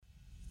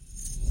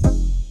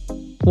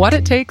What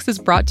It Takes is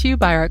brought to you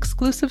by our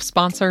exclusive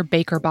sponsor,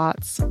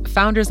 BakerBots.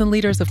 Founders and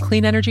leaders of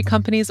clean energy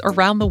companies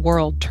around the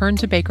world turn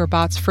to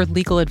BakerBots for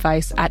legal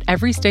advice at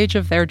every stage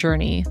of their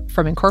journey,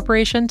 from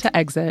incorporation to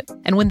exit.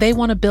 And when they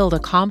want to build a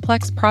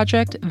complex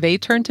project, they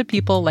turn to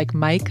people like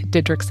Mike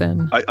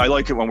Didrikson. I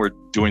like it when we're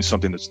doing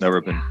something that's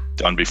never been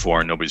done before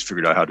and nobody's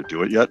figured out how to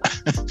do it yet.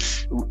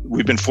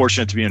 We've been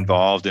fortunate to be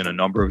involved in a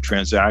number of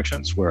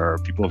transactions where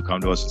people have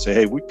come to us and say,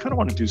 hey, we kind of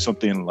want to do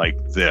something like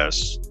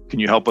this. Can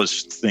you help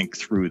us think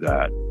through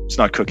that? It's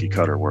not cookie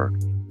cutter work.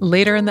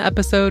 Later in the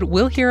episode,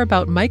 we'll hear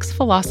about Mike's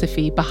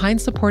philosophy behind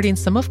supporting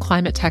some of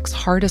climate tech's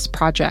hardest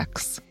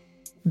projects.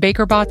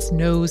 BakerBots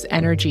knows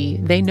energy,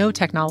 they know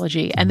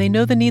technology, and they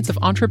know the needs of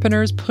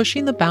entrepreneurs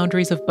pushing the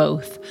boundaries of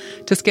both.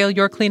 To scale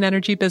your clean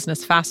energy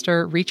business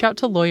faster, reach out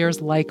to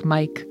lawyers like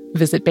Mike.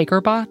 Visit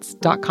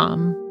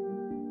bakerbots.com.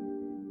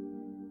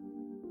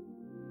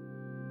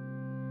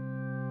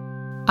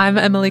 I'm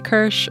Emily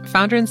Kirsch,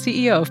 founder and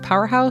CEO of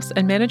Powerhouse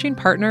and managing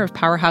partner of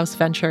Powerhouse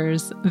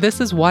Ventures. This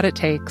is What It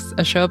Takes,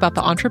 a show about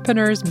the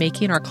entrepreneurs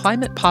making our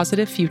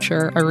climate-positive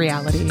future a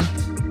reality.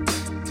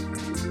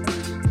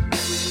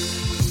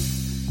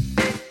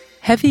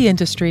 Heavy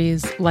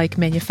industries like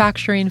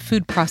manufacturing,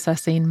 food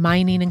processing,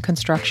 mining, and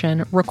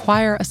construction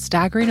require a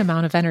staggering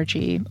amount of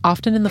energy,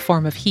 often in the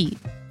form of heat.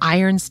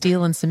 Iron,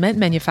 steel, and cement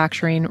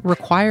manufacturing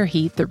require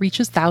heat that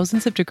reaches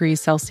thousands of degrees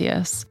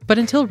Celsius. But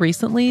until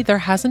recently, there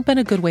hasn't been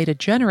a good way to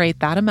generate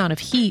that amount of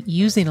heat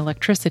using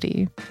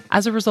electricity.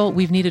 As a result,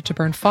 we've needed to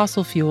burn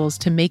fossil fuels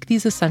to make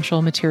these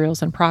essential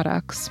materials and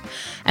products.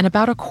 And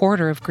about a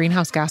quarter of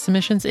greenhouse gas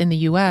emissions in the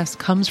U.S.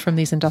 comes from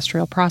these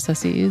industrial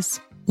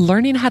processes.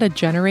 Learning how to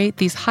generate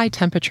these high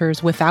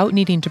temperatures without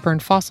needing to burn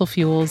fossil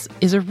fuels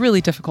is a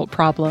really difficult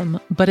problem,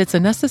 but it's a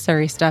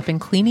necessary step in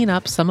cleaning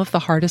up some of the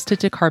hardest to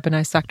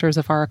decarbonize sectors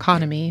of our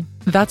economy.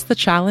 That's the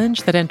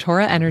challenge that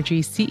Antora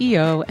Energy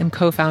CEO and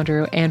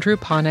co-founder Andrew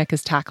Ponnek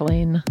is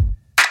tackling.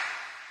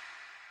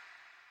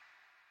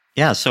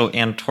 Yeah, so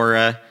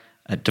Antora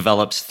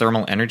develops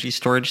thermal energy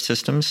storage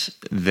systems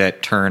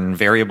that turn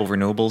variable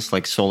renewables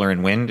like solar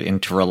and wind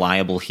into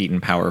reliable heat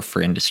and power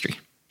for industry.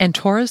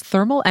 Antora's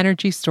thermal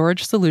energy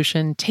storage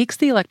solution takes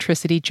the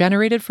electricity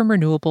generated from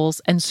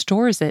renewables and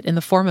stores it in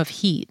the form of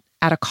heat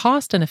at a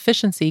cost and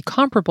efficiency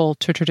comparable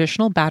to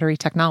traditional battery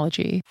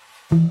technology.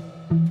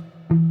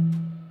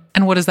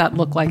 And what does that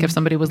look like if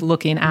somebody was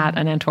looking at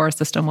an Antora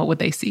system? What would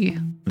they see?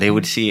 They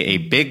would see a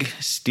big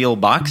steel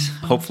box,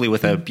 hopefully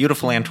with a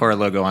beautiful Antora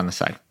logo on the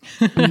side.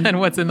 And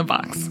what's in the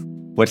box?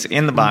 What's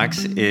in the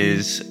box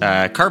is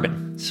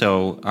carbon.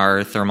 So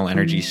our thermal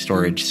energy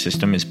storage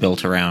system is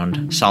built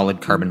around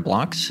solid carbon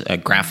blocks,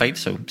 graphite,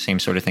 so same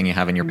sort of thing you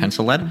have in your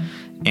pencil lead.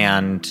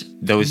 And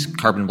those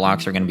carbon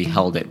blocks are going to be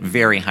held at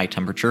very high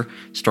temperature,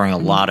 storing a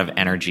lot of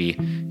energy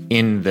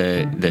in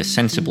the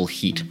sensible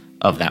heat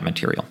of that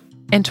material.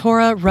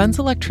 Antora runs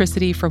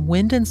electricity from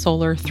wind and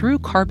solar through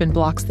carbon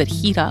blocks that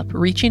heat up,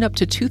 reaching up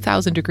to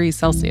 2,000 degrees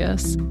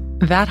Celsius.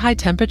 That high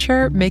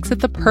temperature makes it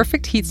the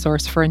perfect heat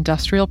source for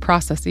industrial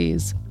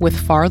processes with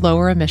far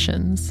lower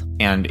emissions.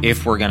 And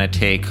if we're going to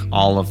take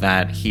all of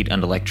that heat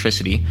and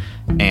electricity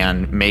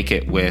and make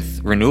it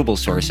with renewable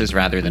sources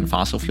rather than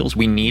fossil fuels,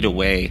 we need a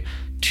way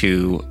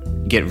to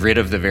get rid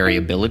of the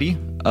variability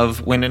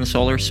of wind and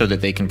solar so that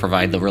they can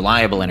provide the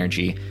reliable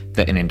energy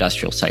that an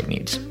industrial site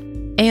needs.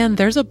 And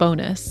there's a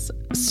bonus.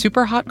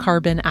 Super hot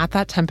carbon at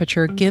that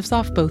temperature gives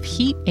off both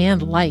heat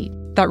and light.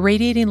 That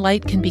radiating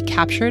light can be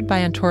captured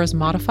by Antora's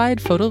modified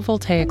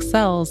photovoltaic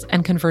cells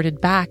and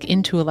converted back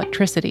into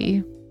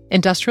electricity.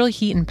 Industrial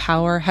heat and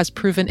power has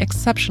proven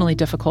exceptionally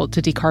difficult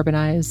to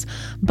decarbonize.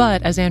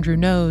 But as Andrew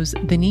knows,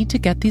 the need to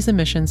get these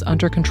emissions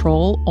under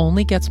control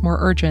only gets more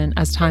urgent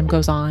as time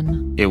goes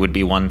on. It would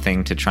be one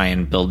thing to try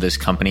and build this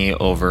company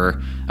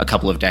over a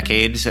couple of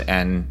decades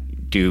and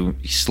do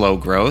slow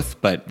growth,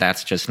 but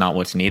that's just not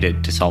what's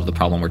needed to solve the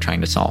problem we're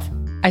trying to solve.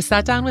 I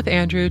sat down with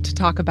Andrew to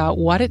talk about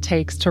what it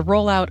takes to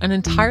roll out an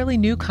entirely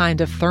new kind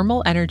of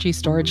thermal energy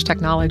storage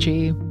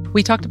technology.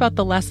 We talked about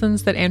the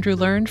lessons that Andrew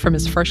learned from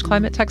his first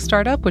climate tech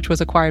startup, which was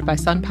acquired by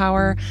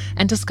SunPower,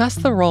 and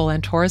discussed the role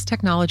Antora's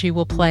technology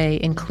will play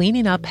in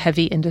cleaning up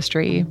heavy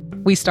industry.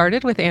 We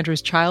started with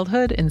Andrew's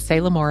childhood in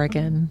Salem,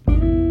 Oregon.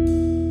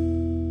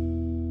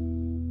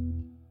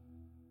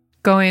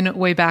 Going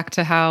way back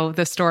to how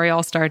the story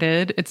all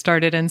started, it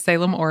started in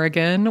Salem,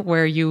 Oregon,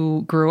 where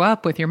you grew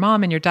up with your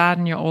mom and your dad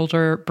and your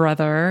older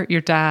brother.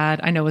 Your dad,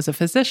 I know, was a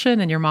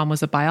physician and your mom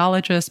was a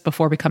biologist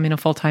before becoming a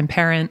full-time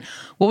parent.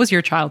 What was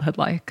your childhood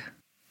like?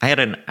 I had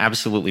an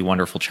absolutely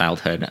wonderful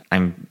childhood.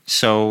 I'm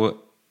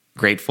so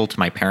grateful to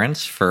my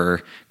parents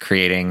for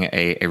creating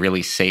a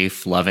really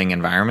safe, loving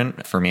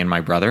environment for me and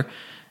my brother.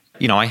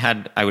 You know, I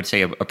had, I would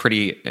say, a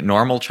pretty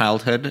normal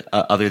childhood,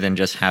 other than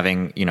just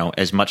having,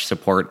 as much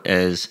support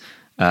as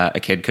a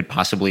kid could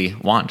possibly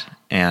want.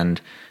 And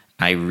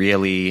I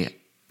really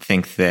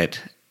think that,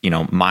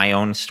 my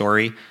own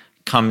story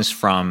comes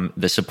from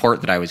the support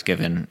that I was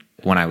given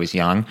when I was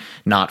young,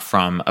 not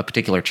from a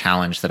particular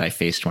challenge that I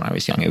faced when I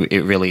was young.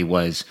 It really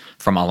was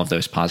from all of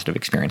those positive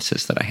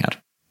experiences that I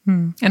had.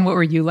 And what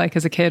were you like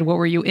as a kid? What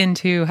were you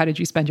into? How did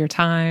you spend your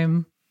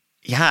time?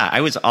 Yeah, I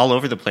was all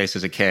over the place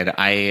as a kid.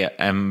 I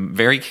am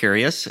very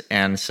curious,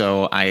 and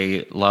so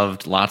I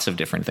loved lots of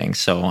different things.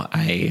 So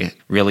I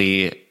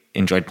really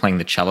enjoyed playing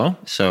the cello.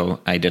 So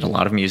I did a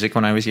lot of music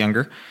when I was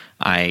younger.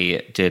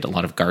 I did a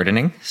lot of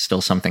gardening,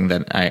 still something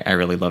that I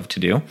really love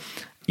to do.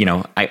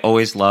 I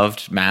always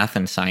loved math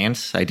and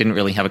science. I didn't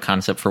really have a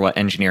concept for what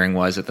engineering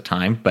was at the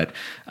time, but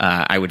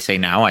I would say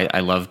now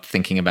I loved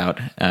thinking about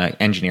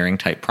engineering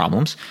type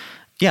problems.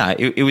 Yeah,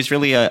 it was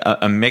really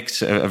a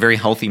mix, a very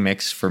healthy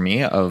mix for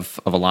me of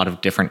a lot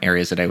of different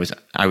areas that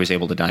I was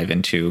able to dive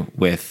into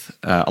with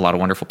a lot of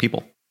wonderful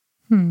people.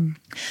 And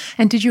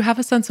did you have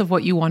a sense of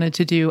what you wanted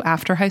to do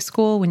after high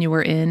school when you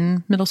were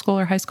in middle school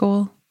or high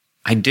school?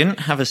 I didn't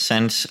have a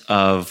sense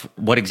of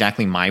what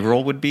exactly my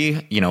role would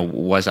be.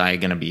 Was I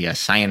going to be a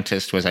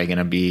scientist? Was I going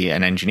to be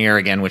an engineer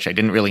again, which I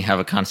didn't really have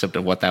a concept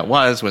of what that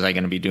was? Was I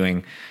going to be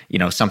doing,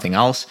 something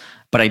else?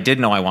 But I did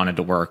know I wanted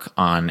to work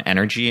on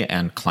energy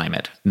and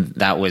climate.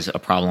 That was a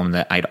problem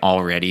that I'd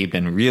already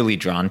been really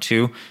drawn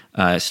to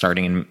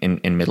starting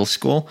in middle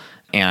school.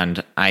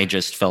 And I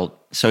just felt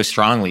so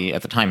strongly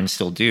at the time, and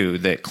still do,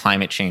 that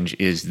climate change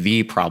is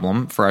the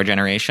problem for our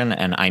generation.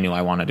 And I knew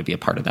I wanted to be a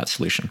part of that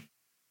solution.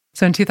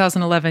 So in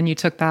 2011, you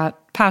took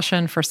that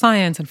passion for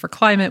science and for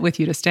climate with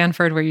you to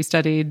Stanford, where you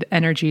studied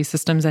energy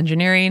systems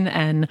engineering.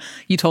 And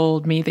you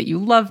told me that you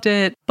loved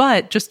it.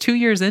 But just 2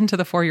 years into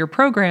the 4-year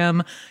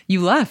program,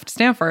 you left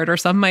Stanford, or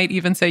some might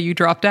even say you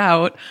dropped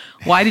out.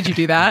 Why did you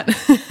do that?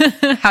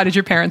 How did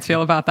your parents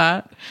feel about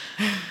that?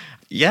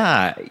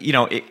 Yeah,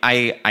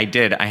 I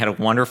did. I had a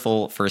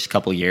wonderful first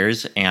couple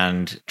years,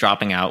 and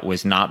dropping out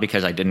was not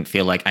because I didn't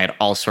feel like I had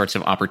all sorts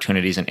of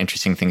opportunities and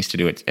interesting things to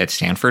do at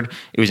Stanford.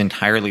 It was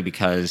entirely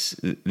because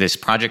this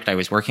project I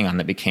was working on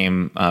that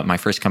became my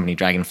first company,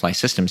 Dragonfly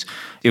Systems,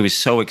 it was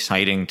so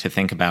exciting to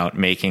think about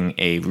making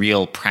a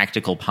real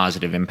practical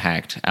positive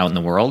impact out in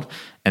the world.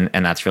 And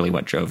that's really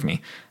what drove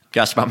me.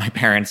 Just about my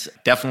parents,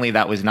 definitely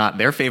that was not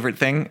their favorite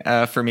thing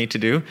for me to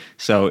do.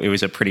 So it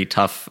was a pretty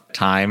tough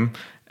time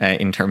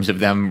in terms of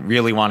them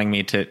really wanting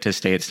me to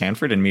stay at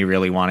Stanford and me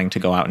really wanting to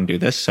go out and do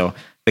this. So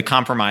the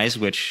compromise,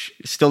 which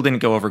still didn't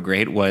go over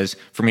great, was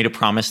for me to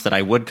promise that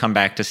I would come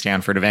back to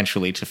Stanford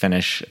eventually to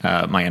finish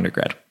my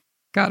undergrad.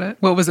 Got it.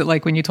 What was it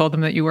like when you told them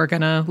that you were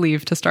going to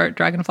leave to start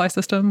Dragonfly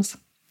Systems?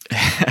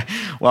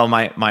 Well,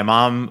 my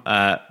mom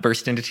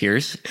burst into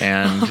tears,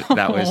 and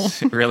that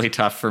was really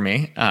tough for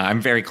me. I'm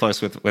very close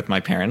with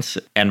my parents,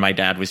 and my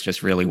dad was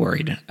just really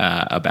worried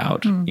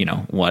about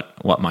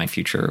what my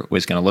future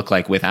was going to look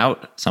like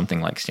without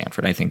something like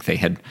Stanford. I think they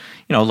had,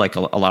 like a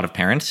lot of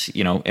parents,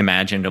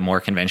 imagined a more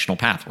conventional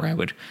path where I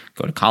would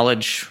go to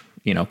college,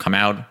 come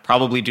out,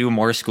 probably do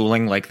more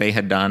schooling like they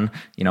had done,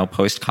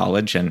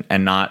 post-college,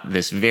 and not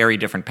this very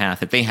different path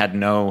that they had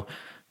no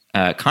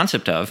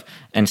concept of.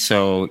 And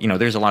so,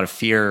 there's a lot of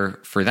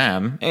fear for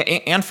them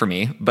and for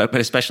me, but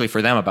especially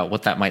for them about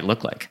what that might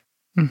look like.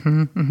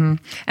 Mm-hmm, mm-hmm.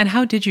 And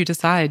how did you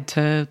decide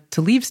to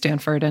leave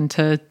Stanford and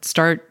to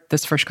start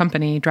this first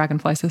company,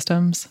 Dragonfly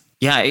Systems?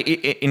 Yeah,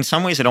 in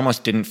some ways, it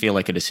almost didn't feel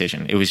like a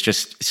decision. It was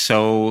just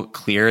so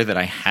clear that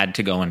I had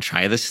to go and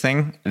try this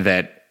thing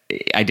that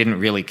I didn't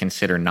really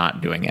consider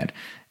not doing it.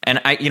 And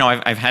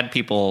I've had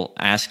people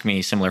ask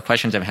me similar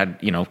questions. I've had,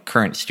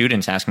 current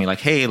students ask me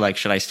like, hey, like,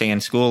 should I stay in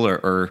school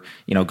or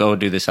go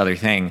do this other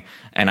thing?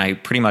 And I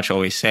pretty much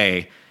always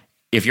say,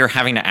 if you're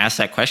having to ask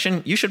that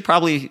question, you should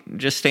probably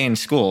just stay in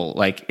school.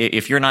 Like,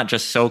 if you're not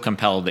just so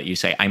compelled that you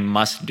say, I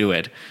must do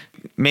it,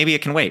 maybe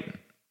it can wait.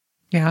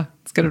 Yeah,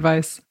 it's good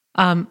advice.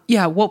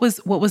 What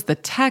was the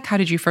tech? How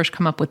did you first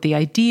come up with the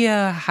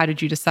idea? How did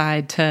you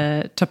decide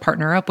to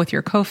partner up with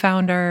your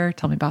co-founder?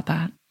 Tell me about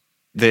that.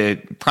 The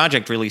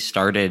project really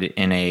started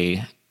in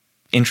a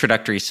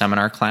introductory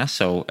seminar class,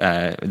 so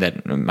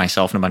that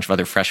myself and a bunch of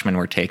other freshmen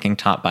were taking,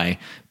 taught by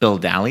Bill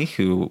Daly,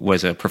 who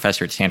was a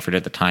professor at Stanford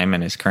at the time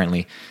and is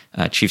currently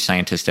chief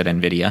scientist at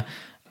NVIDIA.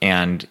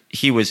 And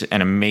he was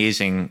an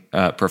amazing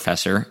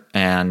professor,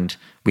 and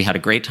we had a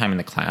great time in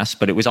the class.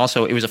 But it was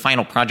a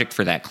final project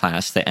for that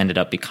class that ended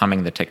up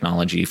becoming the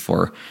technology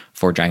for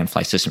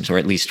Dragonfly Systems, or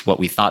at least what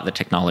we thought the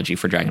technology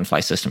for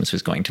Dragonfly Systems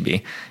was going to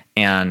be.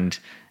 And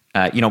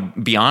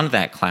beyond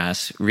that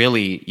class,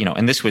 really,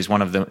 and this was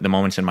one of the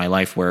moments in my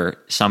life where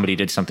somebody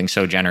did something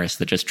so generous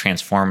that just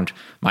transformed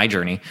my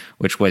journey,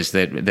 which was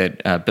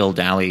that Bill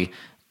Daly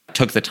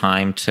took the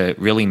time to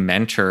really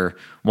mentor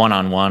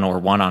one-on-one or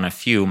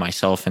one-on-a-few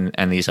myself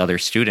and these other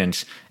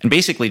students, and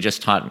basically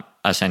just taught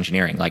us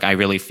engineering. Like, I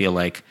really feel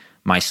like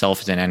myself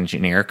as an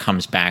engineer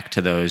comes back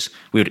to those.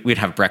 We'd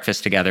have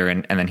breakfast together,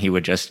 and then he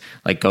would just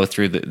like go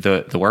through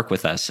the work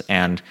with us.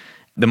 And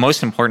the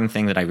most important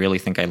thing that I really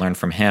think I learned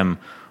from him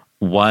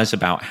was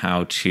about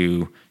how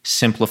to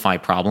simplify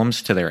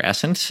problems to their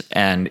essence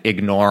and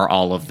ignore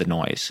all of the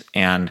noise.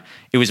 And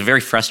it was a very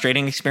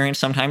frustrating experience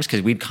sometimes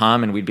because we'd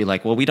come and we'd be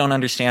like, well, we don't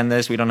understand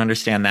this, we don't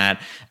understand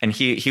that. And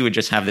he would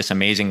just have this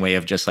amazing way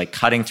of just like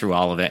cutting through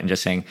all of it and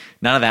just saying,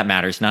 none of that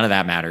matters, none of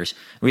that matters.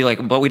 We're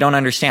like, but we don't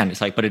understand.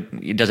 It's like, but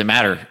it doesn't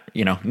matter,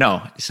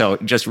 no. So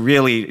just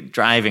really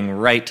driving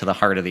right to the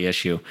heart of the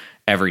issue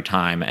every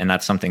time. And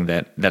that's something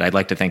that I'd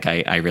like to think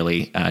I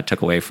really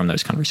took away from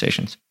those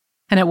conversations.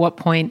 And at what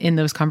point in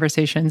those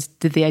conversations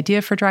did the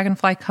idea for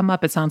Dragonfly come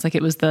up? It sounds like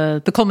it was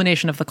the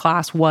culmination of the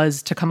class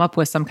was to come up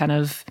with some kind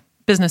of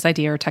business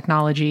idea or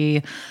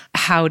technology.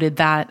 How did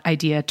that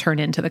idea turn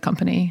into the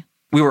company?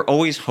 We were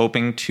always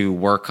hoping to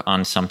work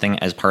on something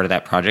as part of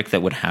that project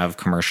that would have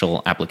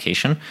commercial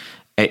application.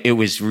 It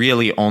was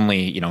really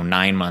only,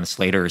 9 months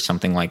later or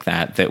something like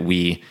that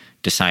we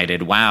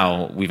decided,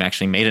 wow, we've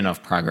actually made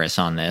enough progress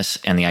on this,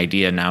 and the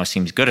idea now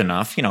seems good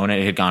enough, and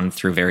it had gone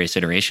through various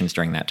iterations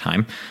during that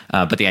time,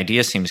 but the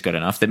idea seems good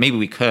enough that maybe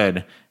we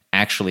could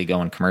actually go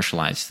and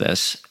commercialize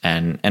this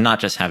and not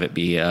just have it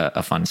be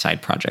a fun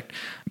side project.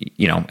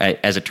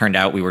 As it turned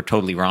out, we were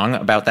totally wrong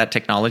about that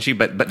technology,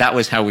 but that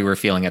was how we were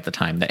feeling at the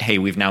time, that, hey,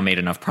 we've now made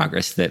enough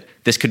progress that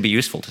this could be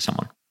useful to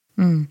someone.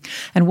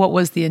 And what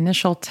was the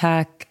initial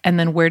tech? And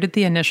then where did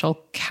the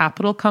initial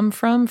capital come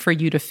from for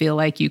you to feel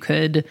like you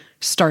could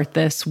start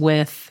this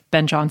with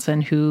Ben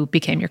Johnson, who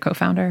became your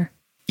co-founder?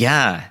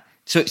 Yeah.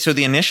 So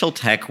the initial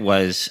tech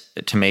was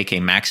to make a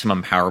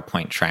maximum power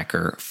point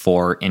tracker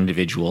for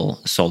individual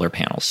solar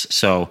panels.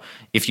 So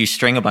if you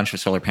string a bunch of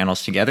solar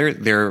panels together,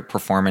 their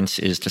performance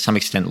is to some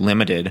extent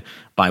limited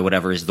by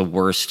whatever is the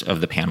worst of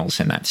the panels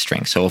in that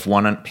string. So if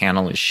one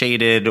panel is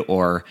shaded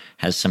or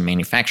has some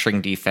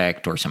manufacturing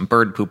defect or some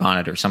bird poop on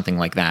it or something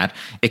like that,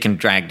 it can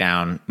drag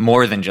down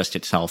more than just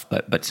itself,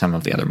 but some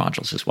of the other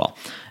modules as well.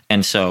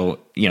 And so,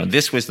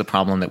 this was the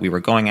problem that we were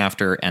going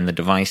after, and the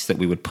device that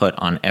we would put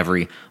on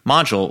every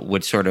module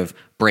would sort of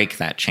break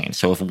that chain.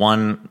 So if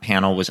one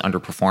panel was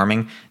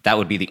underperforming, that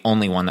would be the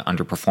only one that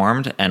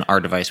underperformed, and our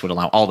device would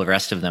allow all the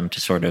rest of them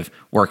to sort of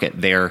work at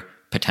their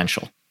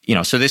potential.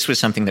 So this was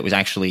something that was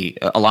actually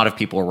a lot of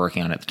people were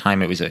working on at the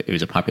time. It was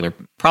a popular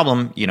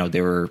problem.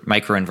 There were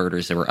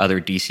microinverters, there were other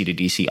DC to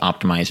DC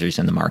optimizers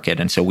in the market,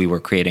 and so we were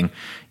creating,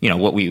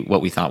 what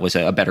we thought was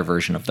a better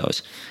version of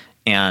those.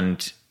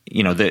 And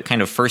the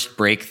kind of first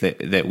break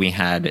that we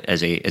had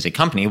as a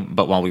company,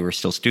 but while we were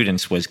still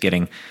students, was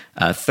getting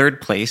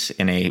third place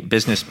in a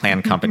business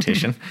plan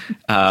competition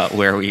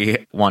where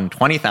we won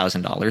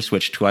 $20,000,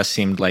 which to us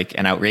seemed like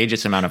an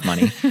outrageous amount of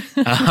money.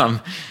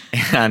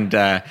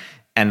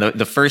 And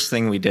the first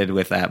thing we did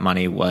with that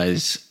money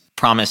was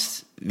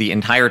promised the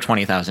entire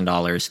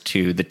 $20,000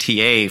 to the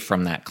TA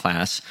from that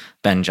class,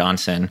 Ben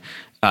Johnson,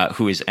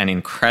 who is an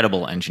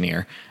incredible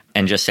engineer,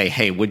 and just say,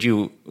 hey, would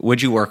you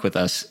work with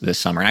us this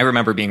summer? And I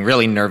remember being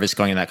really nervous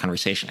going into that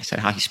conversation. I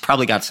said, he's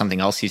probably got something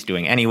else he's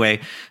doing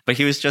anyway. But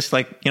he was just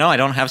like, I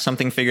don't have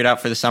something figured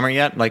out for the summer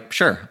yet. Like,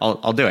 sure,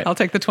 I'll do it. I'll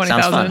take the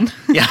 $20,000.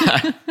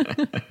 Yeah.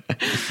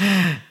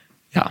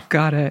 Yeah.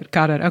 Got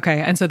it.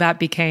 Okay. And so that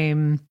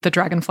became the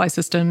Dragonfly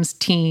Systems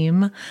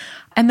team.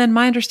 And then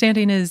my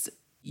understanding is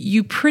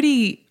you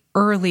pretty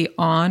early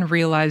on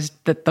realized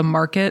that the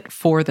market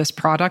for this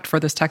product, for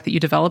this tech that you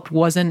developed,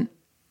 wasn't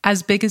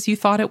as big as you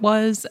thought it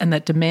was, and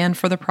that demand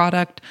for the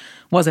product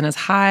wasn't as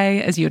high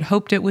as you had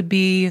hoped it would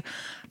be.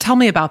 Tell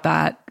me about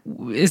that.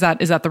 Is that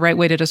the right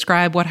way to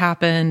describe what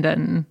happened,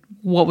 and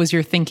what was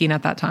your thinking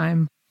at that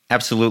time?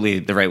 Absolutely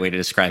the right way to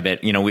describe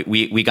it.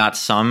 We got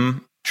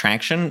some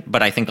traction,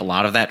 but I think a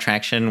lot of that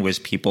traction was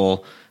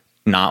people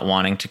not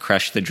wanting to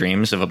crush the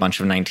dreams of a bunch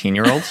of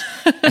 19-year-olds.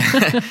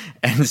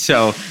 And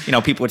so,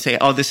 people would say,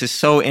 oh, this is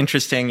so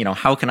interesting.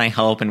 How can I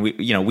help? And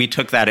we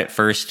took that at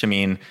first to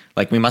mean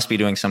like we must be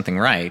doing something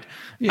right.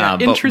 Yeah,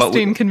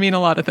 interesting can mean a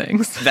lot of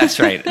things. That's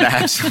right.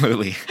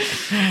 Absolutely.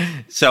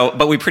 So,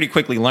 but we pretty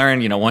quickly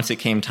learned, once it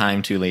came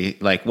time to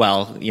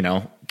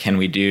can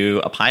we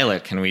do a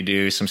pilot? Can we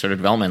do some sort of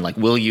development? Like,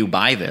 will you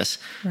buy this?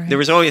 Right. There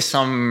was always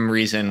some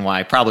reason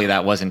why probably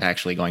that wasn't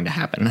actually going to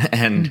happen.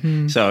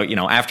 And so,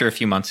 after a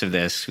few months of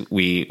this,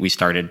 we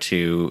started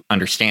to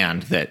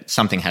understand that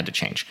something had to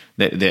change,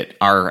 that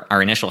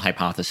our initial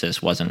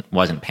hypothesis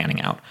wasn't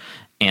panning out.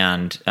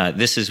 And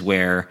this is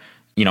where,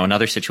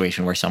 another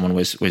situation where someone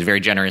was very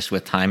generous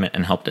with time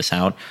and helped us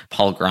out.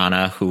 Paul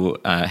Grana, who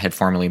had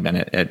formerly been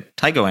at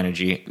Tygo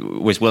Energy,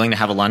 was willing to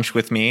have a lunch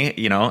with me,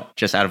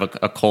 just out of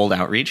a cold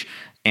outreach.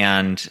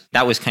 And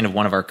that was kind of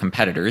one of our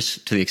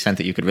competitors, to the extent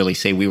that you could really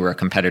say we were a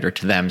competitor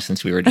to them,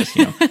 since we were just,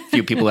 a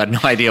few people who had no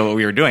idea what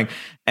we were doing.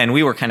 And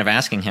we were kind of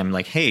asking him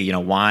like, hey,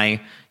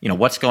 why,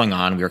 what's going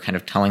on? We were kind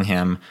of telling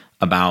him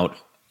about,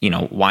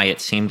 why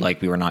it seemed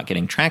like we were not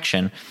getting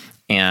traction.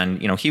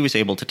 And, he was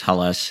able to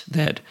tell us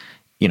that,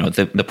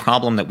 the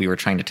problem that we were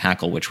trying to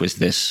tackle, which was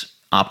this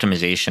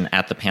optimization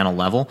at the panel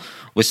level,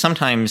 was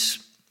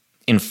sometimes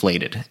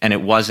inflated, and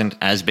it wasn't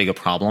as big a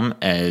problem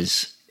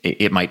as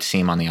it might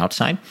seem on the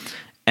outside.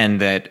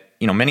 and that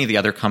many of the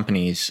other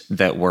companies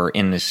that were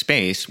in this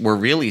space were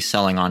really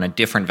selling on a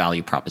different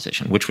value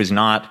proposition, which was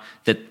not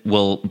that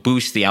we'll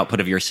boost the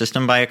output of your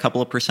system by a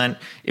couple of percent.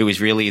 It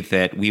was really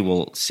that we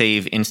will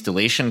save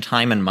installation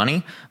time and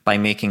money by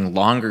making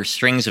longer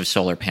strings of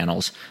solar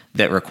panels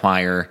that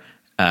require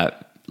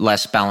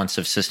less balance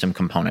of system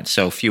components.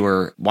 So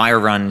fewer wire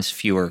runs,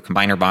 fewer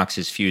combiner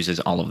boxes, fuses,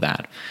 all of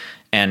that.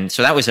 And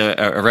so that was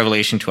a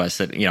revelation to us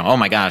that, oh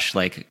my gosh,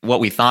 like what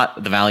we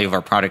thought the value of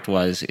our product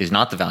is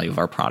not the value of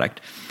our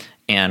product.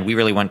 And we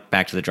really went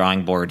back to the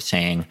drawing board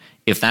saying,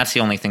 if that's the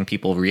only thing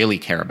people really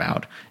care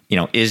about,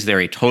 is there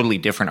a totally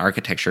different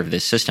architecture of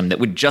this system that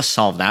would just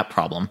solve that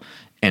problem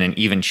in an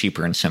even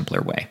cheaper and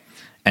simpler way?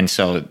 And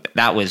so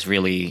that was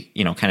really,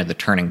 kind of the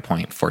turning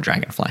point for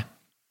Dragonfly.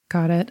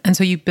 Got it. And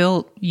so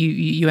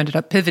you ended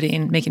up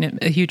pivoting, making it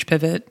a huge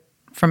pivot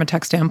from a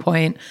tech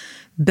standpoint,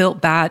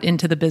 built that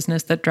into the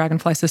business that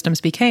Dragonfly Systems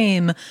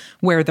became,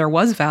 where there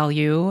was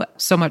value,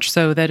 so much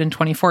so that in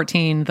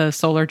 2014, the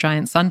solar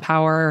giant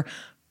SunPower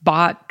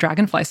bought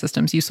Dragonfly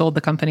Systems. You sold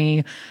the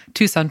company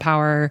to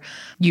SunPower.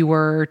 You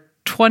were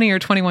 20 or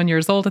 21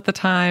 years old at the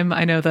time.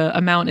 I know the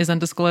amount is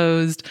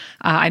undisclosed.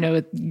 I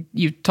know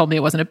you told me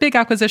it wasn't a big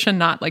acquisition,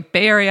 not like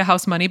Bay Area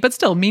house money, but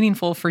still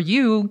meaningful for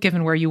you,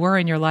 given where you were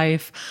in your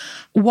life.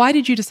 Why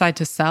did you decide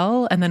to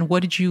sell? And then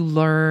what did you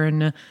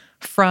learn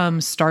from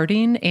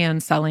starting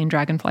and selling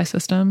Dragonfly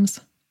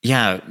Systems?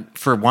 Yeah,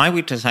 for why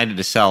we decided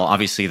to sell,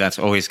 obviously that's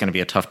always going to be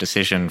a tough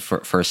decision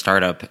for a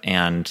startup.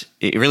 And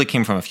it really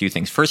came from a few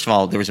things. First of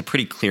all, there was a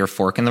pretty clear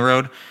fork in the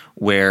road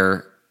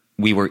where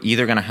we were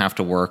either going to have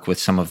to work with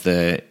some of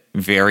the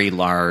very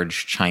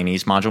large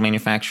Chinese module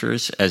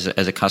manufacturers as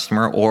a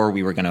customer, or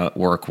we were going to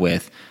work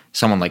with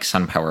someone like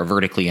SunPower, a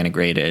vertically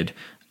integrated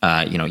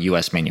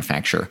U.S.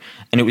 manufacturer.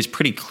 And it was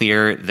pretty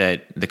clear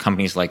that the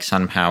companies like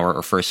SunPower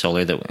or First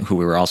Solar, who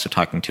we were also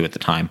talking to at the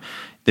time,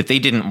 that they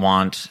didn't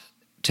want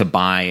to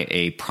buy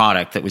a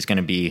product that was going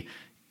to be,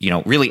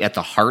 really at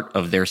the heart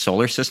of their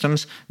solar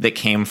systems that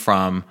came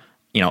from,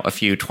 a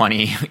few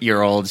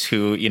 20-year-olds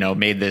who,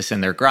 made this in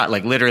their garage,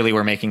 like literally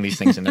were making these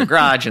things in their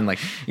garage. And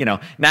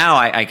now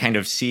I kind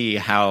of see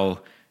how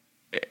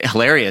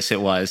hilarious it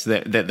was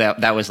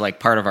that was like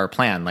part of our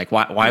plan. Like,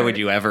 why would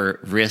you ever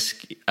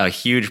risk a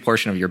huge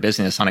portion of your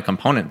business on a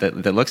component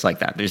that looks like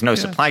that? There's no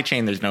supply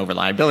chain. There's no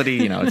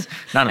reliability. It's none of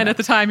And that. At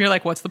the time, you're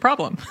like, what's the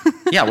problem?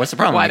 Yeah, what's the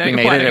problem? Like, we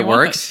made it. It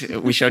works.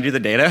 We showed you the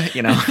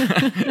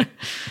data.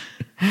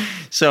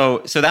 So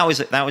that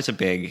was a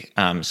big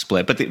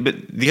split. But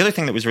the other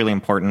thing that was really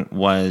important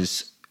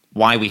was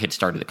why we had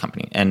started the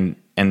company. And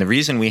the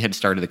reason we had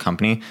started the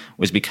company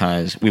was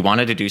because we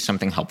wanted to do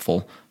something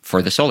helpful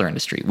for the solar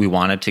industry. We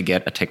wanted to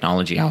get a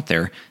technology out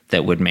there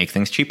that would make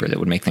things cheaper, that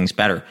would make things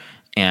better.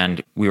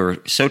 And we were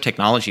so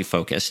technology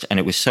focused, and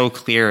it was so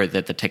clear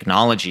that the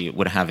technology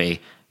would have a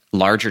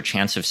larger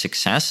chance of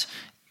success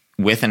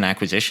with an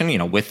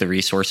acquisition, with the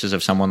resources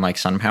of someone like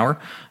SunPower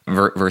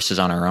versus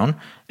on our own,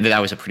 that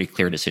was a pretty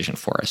clear decision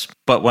for us.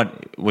 But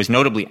what was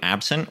notably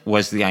absent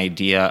was the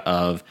idea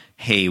of,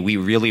 hey, we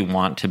really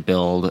want to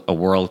build a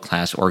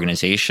world-class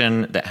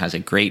organization that has a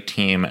great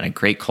team and a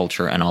great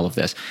culture and all of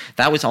this.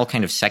 That was all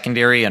kind of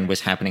secondary and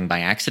was happening by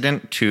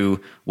accident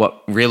to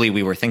what really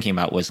we were thinking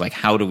about was like,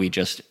 how do we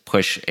just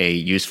push a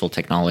useful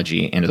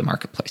technology into the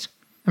marketplace?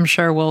 I'm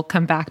sure we'll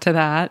come back to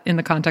that in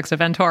the context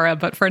of Antora.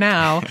 But for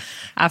now,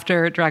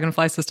 after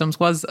Dragonfly Systems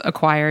was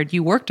acquired,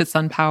 you worked at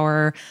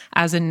SunPower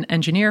as an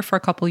engineer for a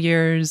couple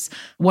years.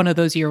 One of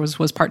those years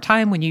was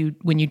part-time when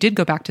you did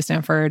go back to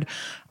Stanford.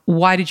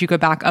 Why did you go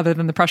back other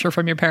than the pressure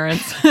from your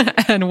parents?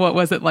 And what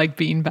was it like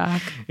being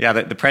back? Yeah,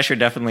 the pressure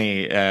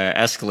definitely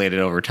escalated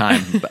over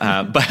time.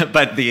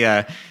 But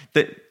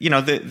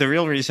the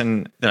real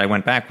reason that I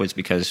went back was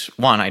because,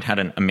 one, I'd had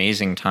an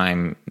amazing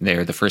time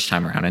there the first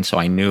time around. And so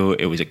I knew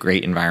it was a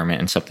great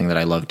environment and something that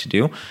I loved to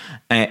do.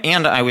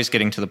 And I was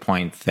getting to the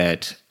point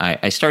that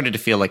I started to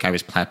feel like I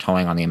was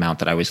plateauing on the amount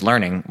that I was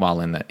learning while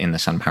in the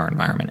SunPower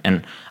environment.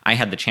 And I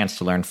had the chance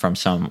to learn from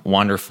some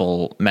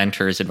wonderful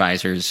mentors,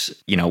 advisors,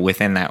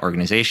 within that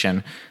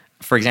organization.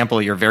 For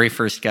example, your very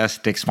first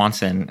guest, Dick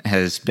Swanson,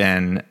 has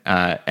been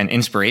an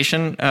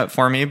inspiration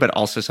for me, but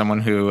also someone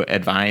who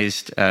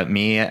advised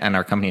me and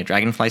our company at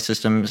Dragonfly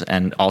Systems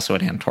and also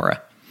at Antora.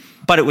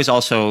 But it was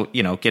also,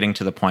 getting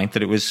to the point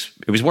that it was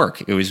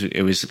work. It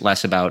was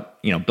less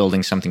about,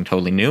 building something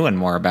totally new and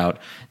more about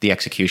the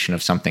execution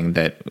of something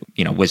that,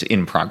 was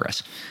in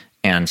progress.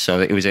 And so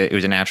it was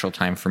a natural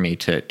time for me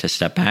to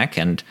step back,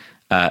 and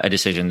a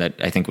decision that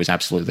I think was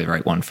absolutely the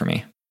right one for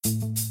me.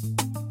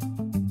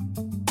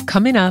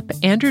 Coming up,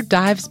 Andrew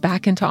dives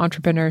back into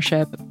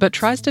entrepreneurship, but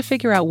tries to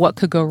figure out what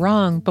could go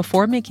wrong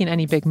before making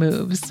any big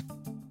moves.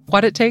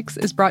 What It Takes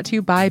is brought to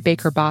you by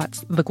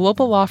BakerBots, the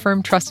global law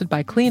firm trusted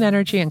by clean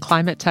energy and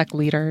climate tech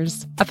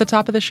leaders. At the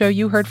top of the show,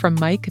 you heard from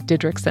Mike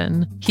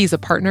Didrikson. He's a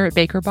partner at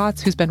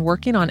BakerBots who's been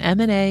working on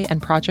M&A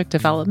and project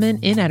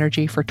development in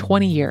energy for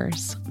 20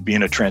 years.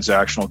 Being a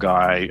transactional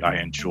guy, I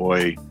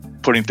enjoy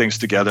putting things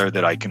together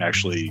that I can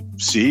actually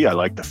see. I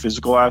like the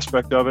physical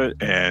aspect of it.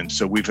 And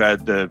so we've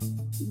had the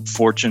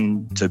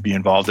fortunate to be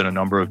involved in a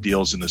number of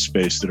deals in the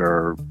space that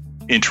are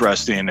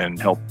interesting and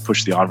help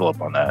push the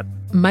envelope on that.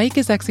 Mike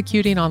is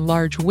executing on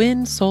large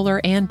wind, solar,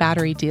 and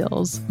battery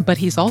deals, but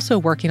he's also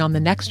working on the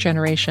next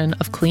generation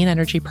of clean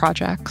energy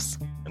projects.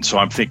 And so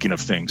I'm thinking of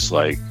things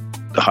like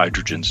the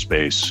hydrogen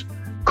space,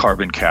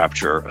 carbon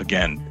capture,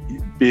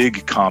 again,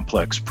 big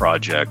complex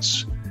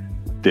projects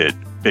that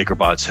Baker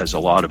Botts has a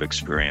lot of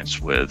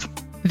experience with.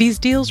 These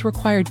deals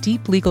require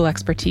deep legal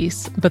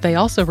expertise, but they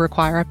also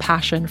require a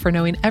passion for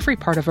knowing every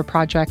part of a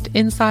project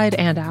inside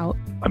and out.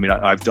 I mean,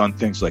 I've done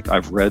things like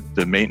I've read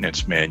the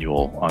maintenance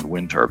manual on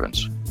wind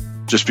turbines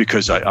just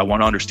because I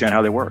want to understand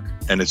how they work.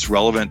 And it's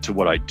relevant to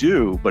what I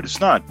do, but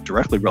it's not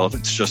directly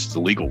relevant to just the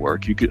legal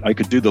work. I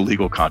could do the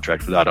legal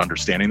contract without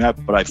understanding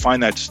that, but I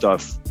find that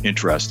stuff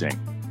interesting.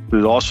 But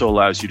it also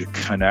allows you to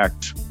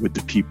connect with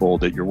the people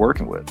that you're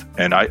working with.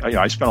 And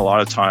I spent a lot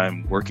of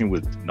time working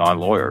with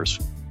non-lawyers,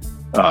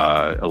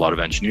 a lot of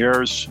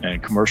engineers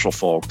and commercial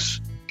folks,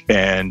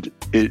 and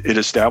it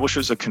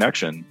establishes a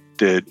connection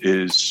that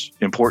is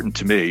important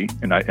to me,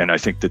 and I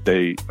think that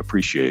they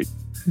appreciate.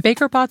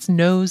 Baker Botts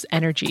knows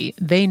energy,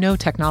 they know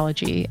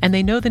technology, and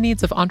they know the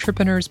needs of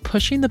entrepreneurs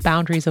pushing the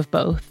boundaries of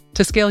both.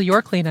 To scale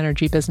your clean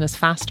energy business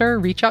faster,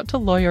 reach out to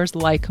lawyers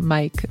like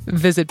Mike.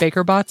 Visit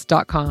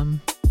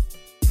bakerbotts.com.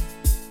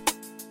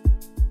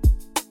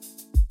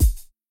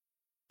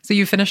 So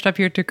you finished up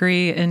your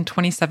degree in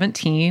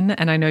 2017,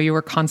 and I know you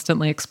were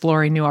constantly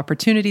exploring new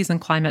opportunities in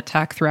climate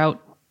tech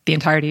throughout the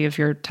entirety of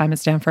your time at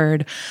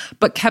Stanford,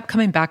 but kept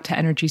coming back to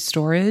energy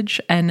storage.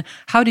 And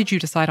how did you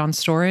decide on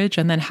storage?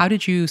 And then how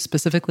did you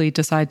specifically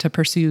decide to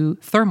pursue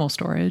thermal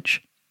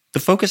storage? The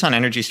focus on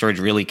energy storage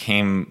really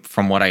came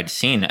from what I'd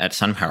seen at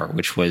SunPower,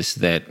 which was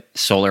that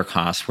solar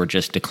costs were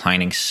just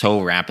declining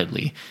so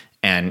rapidly.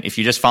 And if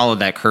you just followed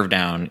that curve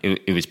down,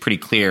 it was pretty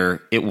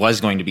clear it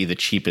was going to be the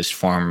cheapest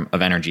form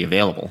of energy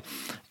available.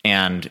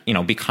 And,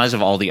 because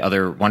of all the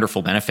other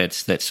wonderful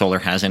benefits that solar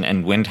has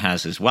and wind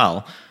has as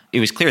well, it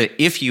was clear that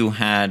if you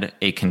had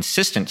a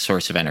consistent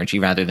source of energy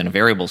rather than a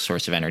variable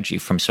source of energy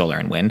from solar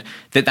and wind,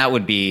 that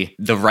would be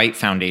the right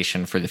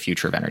foundation for the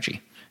future of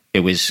energy.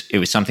 It was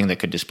something that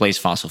could displace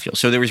fossil fuels.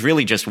 So there was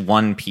really just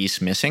one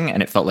piece missing,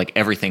 and it felt like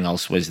everything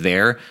else was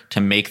there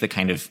to make the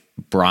kind of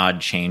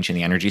broad change in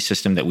the energy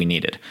system that we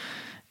needed.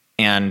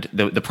 And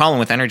the problem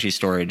with energy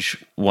storage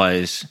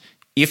was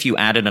if you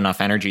added enough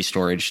energy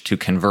storage to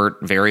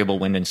convert variable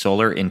wind and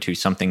solar into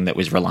something that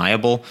was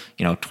reliable,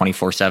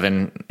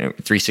 24/7,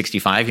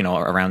 365,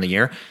 around the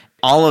year,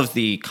 all of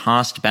the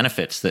cost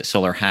benefits that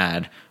solar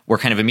had were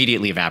kind of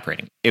immediately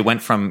evaporating. It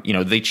went from,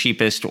 the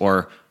cheapest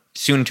or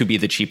soon to be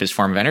the cheapest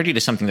form of energy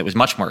to something that was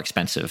much more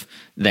expensive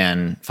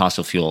than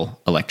fossil fuel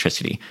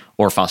electricity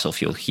or fossil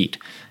fuel heat.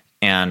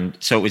 And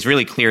so it was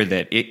really clear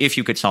that if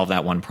you could solve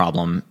that one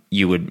problem,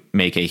 you would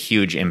make a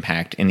huge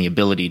impact in the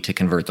ability to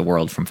convert the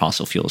world from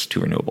fossil fuels to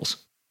renewables.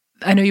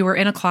 I know you were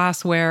in a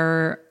class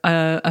where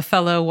a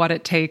fellow What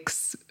It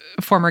Takes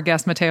former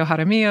guest, Matteo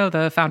Jaramillo,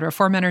 the founder of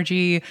Form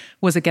Energy,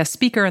 was a guest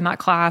speaker in that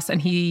class.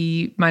 And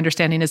he, my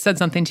understanding, has said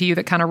something to you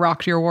that kind of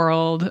rocked your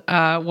world.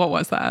 What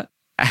was that?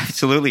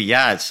 Absolutely,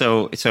 yeah.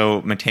 So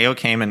Matteo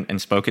came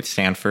and spoke at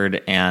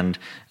Stanford and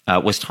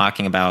was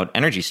talking about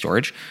energy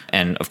storage.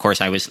 And of course,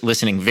 I was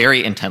listening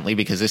very intently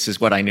because this is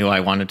what I knew I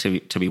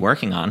wanted to be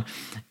working on.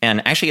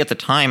 And actually, at the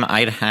time,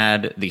 I'd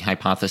had the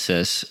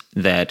hypothesis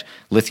that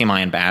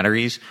lithium-ion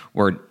batteries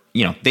were,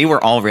 they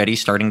were already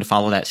starting to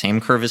follow that same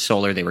curve as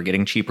solar. They were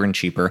getting cheaper and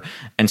cheaper.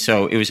 And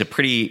so it was a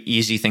pretty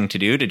easy thing to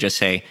do to just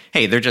say,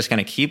 hey, they're just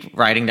going to keep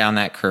riding down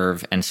that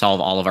curve and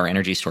solve all of our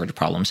energy storage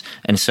problems.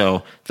 And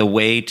so the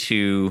way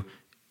to,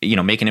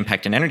 make an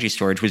impact in energy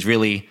storage was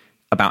really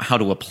about how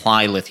to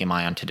apply lithium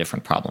ion to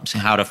different problems,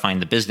 how to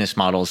find the business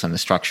models and the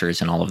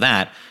structures and all of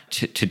that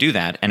to do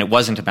that. And it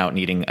wasn't about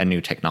needing a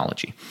new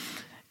technology.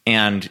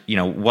 And,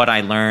 what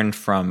I learned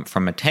from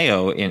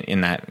Matteo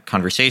in that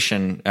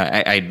conversation,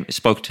 I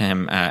spoke to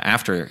him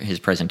after his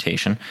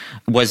presentation,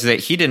 was that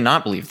he did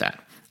not believe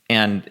that.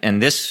 And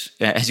this,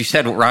 as you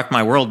said, rocked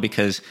my world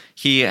because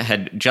he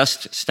had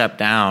just stepped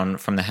down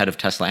from the head of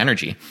Tesla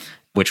Energy,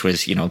 which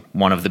was,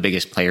 one of the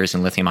biggest players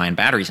in lithium-ion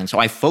batteries. And so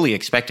I fully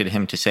expected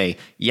him to say,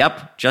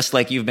 yep, just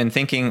like you've been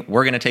thinking,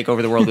 we're going to take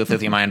over the world with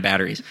lithium-ion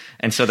batteries.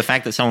 And so the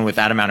fact that someone with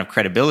that amount of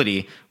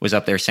credibility was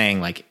up there saying,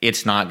 like,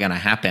 it's not going to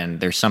happen,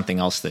 there's something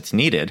else that's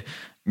needed,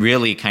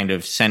 really kind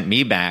of sent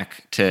me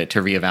back to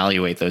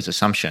reevaluate those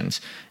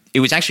assumptions. It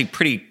was actually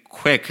pretty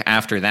quick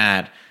after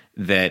that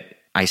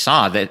I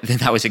saw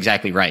that was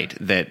exactly right,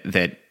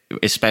 that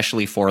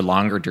especially for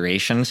longer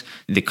durations,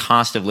 the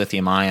cost of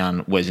lithium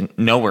ion was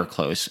nowhere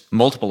close,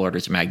 multiple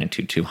orders of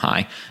magnitude too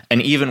high.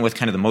 And even with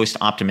kind of the most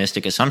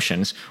optimistic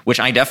assumptions, which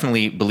I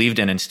definitely believed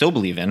in and still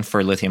believe in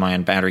for lithium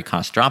ion battery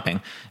costs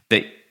dropping,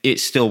 that it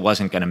still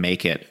wasn't going to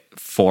make it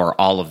for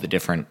all of the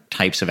different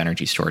types of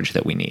energy storage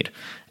that we need.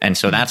 And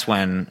so that's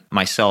when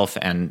myself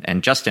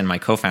and Justin, my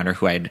co-founder,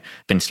 who I'd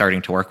been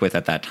starting to work with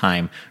at that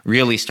time,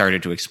 really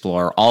started to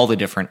explore all the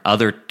different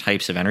other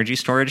types of energy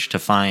storage to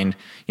find,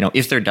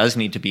 if there does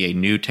need to be a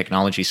new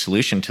technology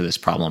solution to this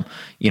problem,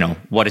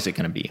 what is it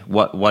going to be?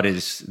 What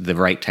is the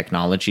right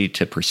technology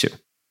to pursue?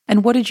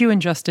 And what did you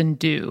and Justin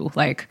do?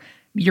 Like,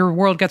 your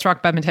world gets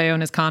rocked by Matteo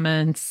and his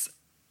comments.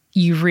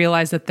 You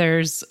realize that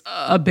there's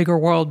a bigger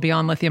world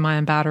beyond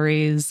lithium-ion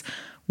batteries.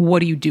 What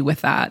do you do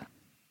with that?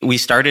 We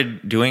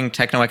started doing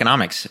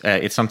techno-economics.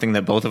 It's something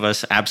that both of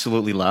us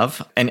absolutely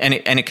love. And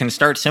it can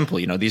start simple.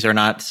 These are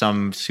not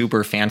some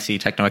super fancy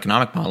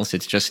techno-economic models.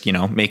 It's just,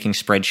 making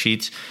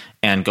spreadsheets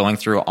and going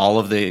through all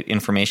of the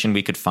information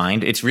we could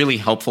find. It's really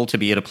helpful to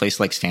be at a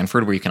place like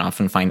Stanford, where you can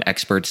often find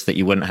experts that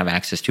you wouldn't have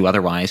access to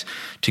otherwise,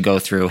 to go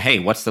through, hey,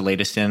 what's the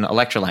latest in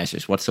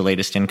electrolyzers? What's the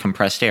latest in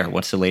compressed air?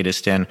 What's the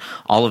latest in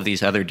all of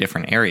these other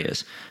different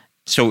areas?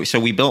 So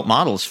we built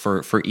models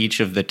for each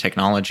of the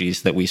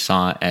technologies that we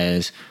saw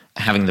as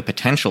having the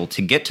potential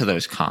to get to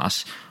those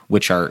costs,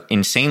 which are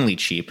insanely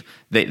cheap,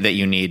 that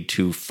you need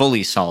to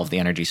fully solve the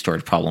energy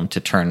storage problem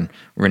to turn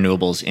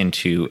renewables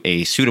into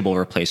a suitable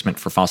replacement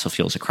for fossil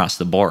fuels across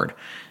the board.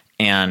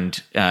 And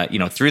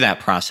through that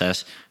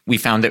process, we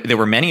found that there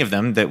were many of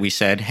them that we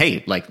said,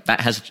 hey, like,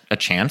 that has a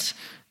chance.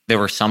 There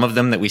were some of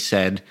them that we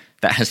said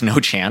that has no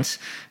chance.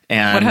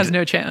 And what has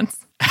no chance?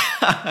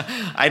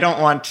 I don't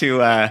want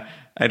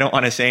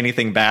to say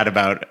anything bad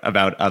about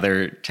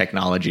other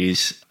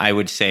technologies. I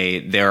would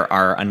say there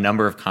are a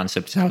number of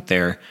concepts out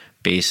there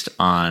based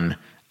on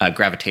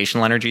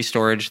gravitational energy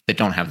storage that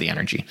don't have the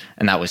energy.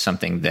 And that was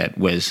something that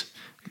was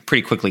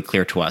pretty quickly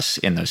clear to us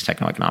in those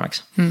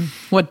techno-economics.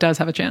 What does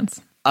have a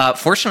chance?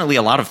 Fortunately,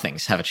 a lot of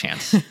things have a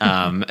chance.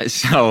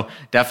 So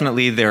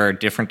definitely there are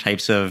different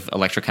types of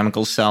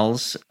electrochemical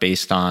cells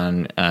based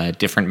on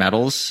different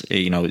metals,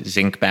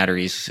 zinc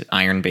batteries,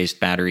 iron-based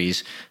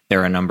batteries.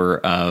 There are a number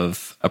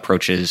of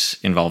approaches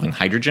involving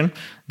hydrogen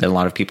that a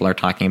lot of people are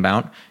talking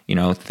about,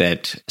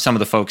 that some of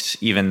the folks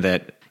even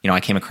that, I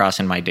came across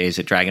in my days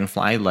at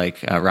Dragonfly,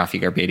 like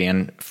Rafi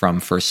Garbadian from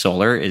First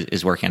Solar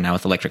is working on now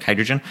with electric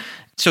hydrogen.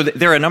 So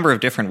there are a number of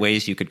different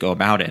ways you could go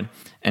about it.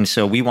 And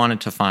so we wanted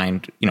to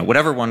find,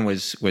 whatever one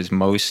was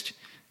most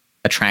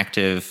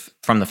attractive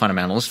from the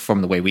fundamentals,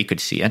 from the way we could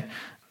see it,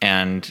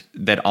 and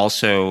that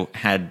also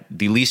had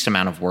the least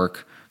amount of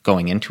work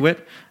going into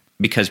it,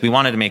 because we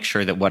wanted to make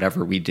sure that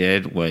whatever we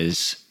did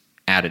was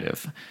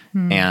additive.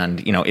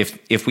 And,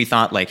 if we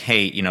thought like,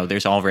 hey,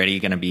 there's already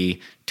going to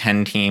be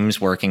 10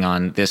 teams working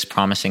on this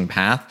promising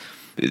path,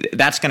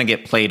 that's going to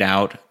get played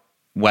out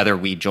whether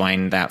we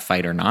join that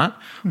fight or not.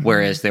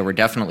 Whereas there were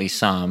definitely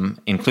some,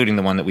 including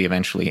the one that we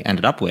eventually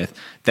ended up with,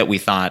 that we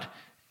thought,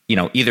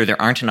 either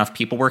there aren't enough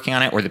people working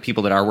on it, or the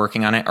people that are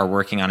working on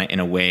it in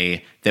a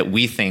way that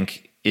we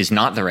think is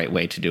not the right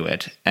way to do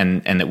it,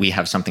 and that we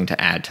have something to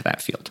add to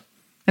that field.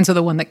 And so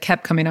the one that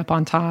kept coming up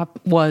on top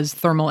was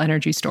thermal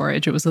energy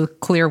storage. It was a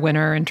clear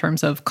winner in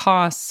terms of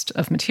cost,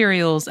 of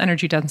materials,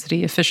 energy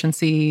density,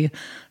 efficiency.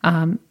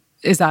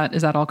 Is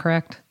that all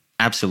correct?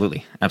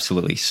 Absolutely.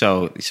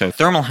 So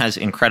thermal has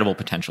incredible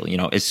potential.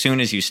 As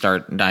soon as you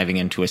start diving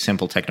into a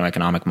simple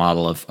techno-economic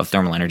model of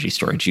thermal energy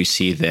storage, you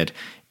see that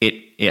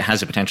it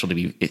has the potential to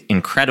be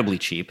incredibly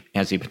cheap. It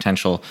has the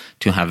potential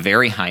to have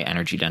very high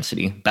energy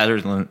density, better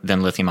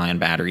than lithium-ion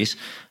batteries.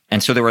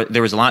 And so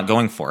there was a lot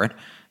going for it.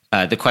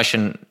 The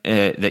question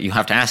that you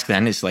have to ask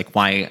then is like,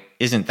 why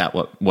isn't that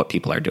what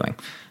people are doing?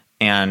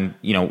 And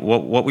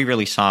what we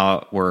really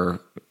saw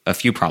were a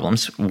few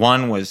problems.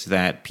 One was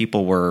that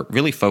people were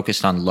really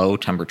focused on low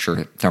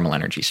temperature thermal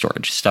energy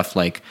storage, stuff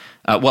like,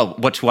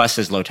 what to us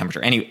is low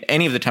temperature.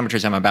 Any of the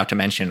temperatures I'm about to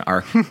mention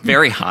are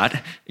very hot,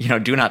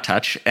 do not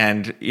touch.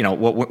 And,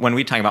 when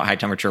we talk about high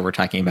temperature, we're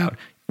talking about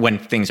when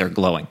things are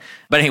glowing.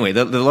 But anyway,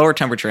 the lower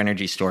temperature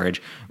energy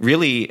storage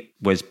really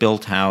was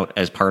built out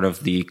as part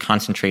of the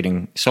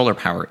concentrating solar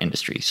power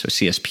industry. So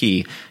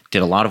CSP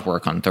did a lot of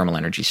work on thermal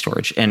energy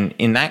storage. And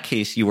in that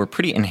case, you were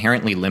pretty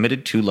inherently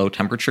limited to low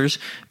temperatures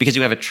because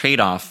you have a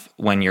trade-off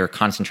when you're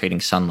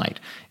concentrating sunlight.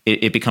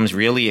 It becomes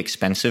really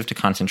expensive to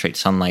concentrate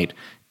sunlight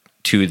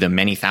to the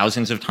many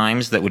thousands of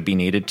times that would be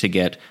needed to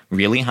get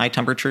really high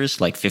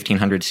temperatures, like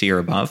 1500 C or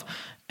above.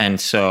 And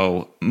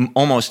so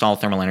almost all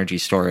thermal energy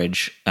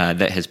storage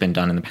that has been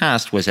done in the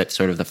past was at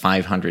sort of the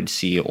 500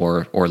 C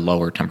or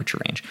lower temperature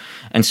range.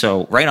 And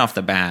so right off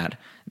the bat,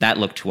 that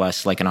looked to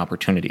us like an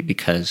opportunity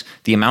because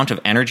the amount of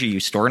energy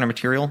you store in a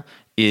material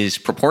is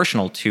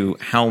proportional to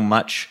how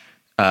much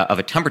of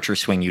a temperature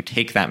swing you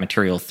take that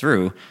material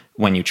through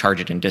when you charge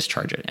it and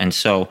discharge it. And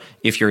so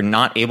if you're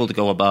not able to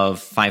go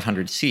above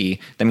 500 C,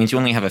 that means you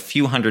only have a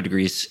few hundred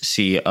degrees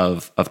C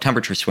of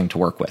temperature swing to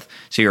work with.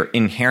 So you're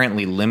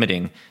inherently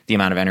limiting the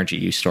amount of energy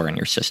you store in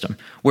your system.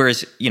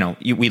 Whereas,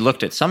 we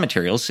looked at some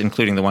materials,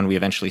 including the one we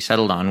eventually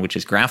settled on, which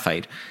is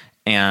graphite,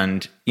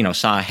 and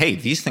saw, hey,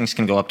 these things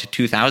can go up to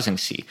 2000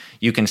 C.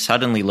 You can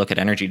suddenly look at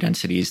energy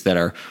densities that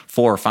are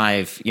 4 or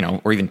 5,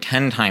 or even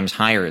 10 times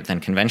higher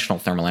than conventional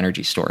thermal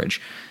energy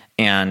storage.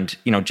 And,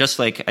 just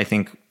like I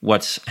think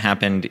what's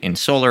happened in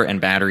solar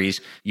and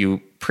batteries,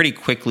 you pretty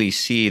quickly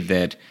see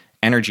that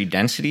energy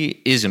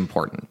density is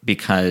important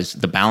because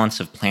the balance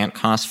of plant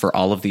costs for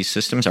all of these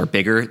systems are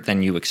bigger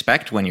than you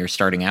expect when you're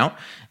starting out.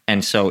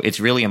 And so it's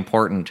really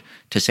important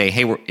to say,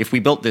 hey, if we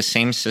built this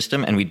same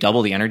system and we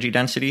double the energy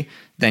density,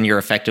 then you're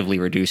effectively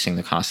reducing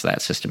the cost of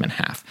that system in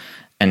half.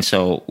 And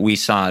so we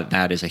saw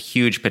that as a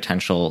huge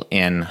potential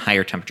in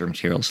higher temperature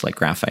materials like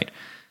graphite.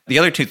 The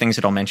other two things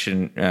that I'll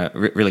mention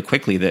really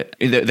quickly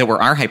that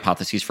were our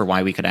hypotheses for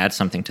why we could add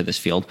something to this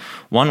field.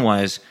 One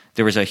was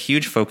there was a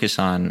huge focus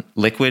on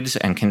liquids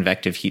and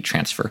convective heat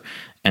transfer.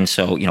 And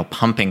so,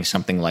 pumping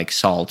something like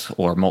salt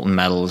or molten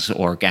metals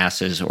or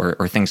gases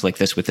or things like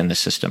this within the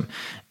system.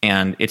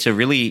 And it's a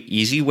really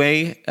easy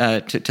way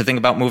to think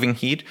about moving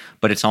heat,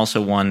 but it's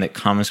also one that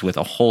comes with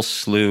a whole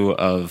slew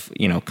of,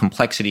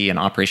 complexity and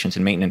operations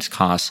and maintenance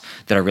costs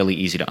that are really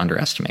easy to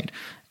underestimate.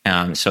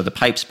 So the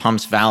pipes,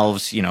 pumps,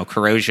 valves,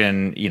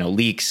 corrosion,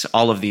 leaks,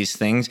 all of these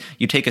things,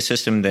 you take a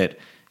system that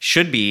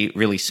should be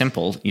really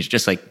simple. You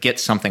just get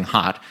something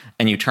hot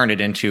and you turn it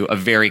into a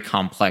very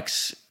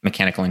complex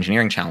mechanical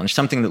engineering challenge,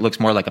 something that looks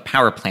more like a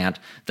power plant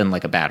than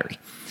like a battery.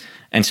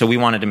 And so we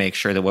wanted to make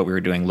sure that what we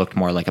were doing looked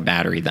more like a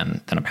battery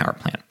than a power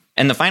plant.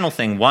 And the final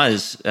thing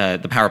was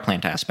the power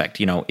plant aspect.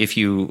 If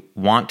you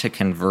want to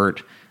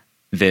convert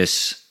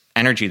this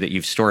energy that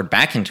you've stored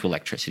back into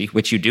electricity,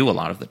 which you do a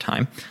lot of the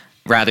time,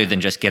 rather than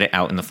just get it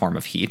out in the form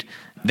of heat,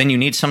 then you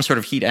need some sort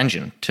of heat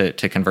engine to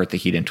convert the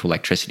heat into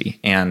electricity.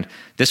 And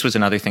this was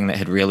another thing that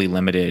had really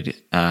limited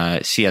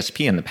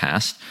CSP in the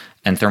past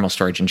and thermal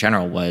storage in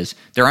general was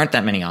there aren't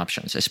that many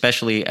options,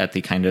 especially at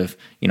the kind of,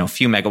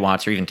 few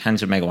megawatts or even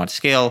tens of megawatts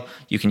scale.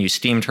 You can use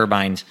steam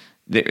turbines.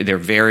 They're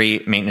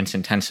very maintenance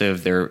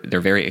intensive. They're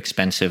very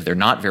expensive. They're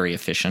not very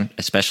efficient,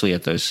 especially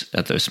at those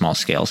small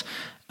scales.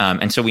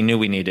 And so we knew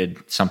we needed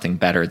something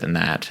better than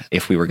that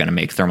if we were going to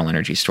make thermal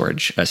energy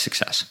storage a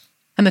success.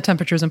 And the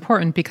temperature is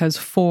important because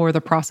for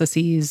the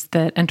processes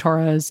that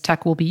Antora's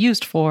tech will be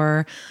used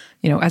for,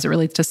 as it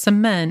relates to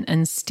cement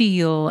and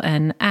steel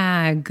and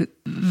ag,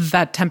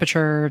 that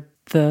temperature,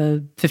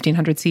 the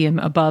 1500 C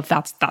and above,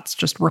 that's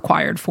just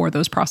required for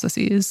those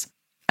processes.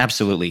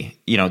 Absolutely.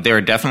 There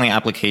are definitely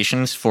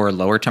applications for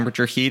lower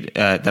temperature heat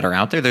that are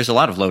out there. There's a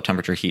lot of low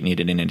temperature heat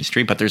needed in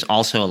industry, but there's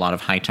also a lot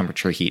of high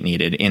temperature heat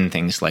needed in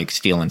things like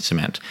steel and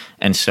cement.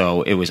 And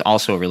so it was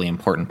also a really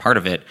important part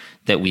of it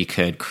that we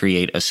could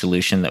create a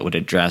solution that would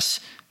address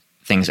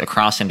things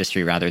across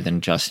industry rather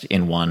than just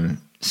in one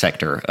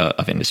sector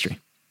of industry.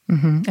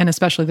 Mm-hmm. And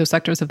especially those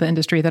sectors of the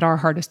industry that are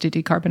hardest to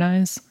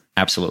decarbonize.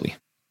 Absolutely.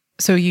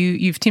 So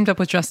you've teamed up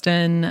with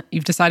Justin,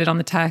 you've decided on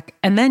the tech,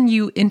 and then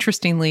you,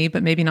 interestingly,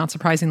 but maybe not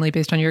surprisingly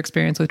based on your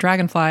experience with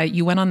Dragonfly,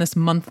 you went on this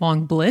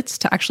month-long blitz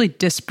to actually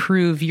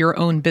disprove your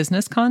own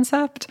business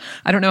concept.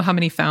 I don't know how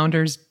many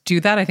founders do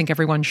that. I think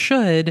everyone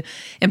should,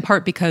 in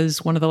part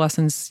because one of the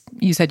lessons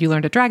you said you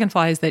learned at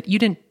Dragonfly is that you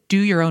didn't do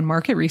your own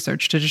market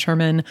research to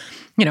determine,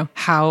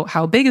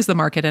 how big is the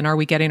market and are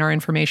we getting our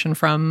information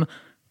from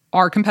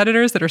our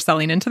competitors that are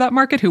selling into that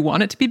market who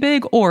want it to be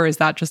big, or is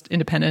that just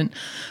independent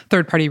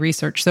third-party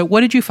research? So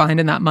what did you find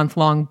in that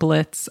month-long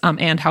blitz,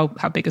 and how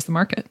big is the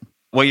market?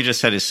 What you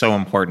just said is so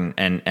important,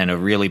 and a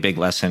really big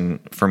lesson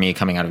for me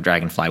coming out of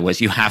Dragonfly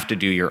was you have to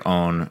do your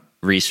own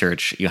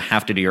research. You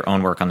have to do your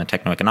own work on the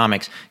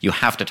techno-economics. You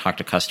have to talk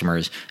to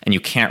customers, and you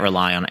can't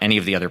rely on any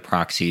of the other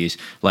proxies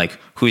like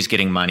who's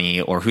getting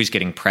money or who's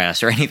getting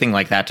press or anything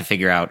like that to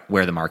figure out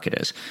where the market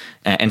is.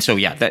 And so,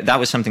 that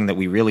was something that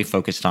we really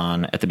focused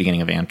on at the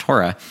beginning of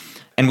Antora.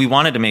 And we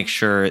wanted to make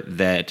sure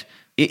that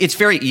it's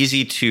very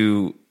easy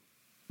to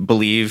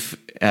believe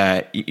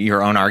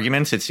your own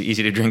arguments. It's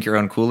easy to drink your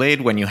own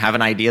Kool-Aid when you have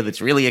an idea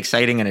that's really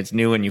exciting and it's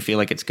new and you feel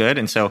like it's good.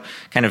 And so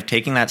kind of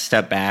taking that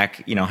step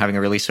back, having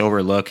a really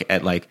sober look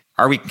at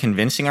are we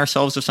convincing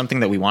ourselves of something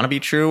that we want to be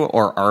true,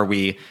 or are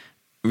we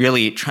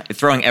really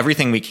throwing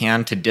everything we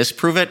can to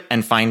disprove it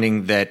and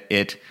finding that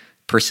it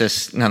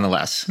persists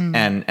nonetheless?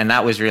 Mm. And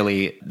that was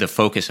really the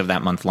focus of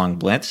that month-long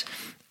blitz.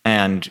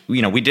 And,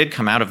 we did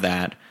come out of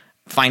that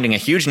finding a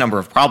huge number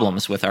of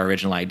problems with our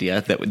original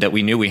idea that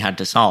we knew we had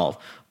to solve,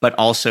 but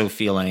also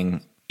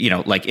feeling,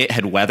 like it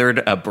had weathered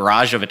a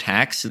barrage of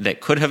attacks that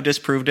could have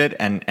disproved it.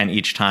 And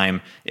each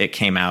time it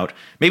came out,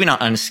 maybe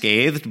not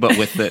unscathed, but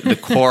with the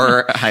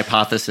core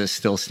hypothesis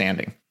still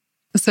standing.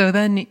 So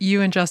then you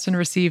and Justin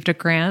received a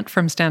grant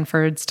from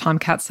Stanford's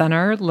Tomcat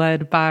Center,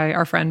 led by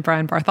our friend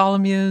Brian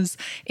Bartholomew's,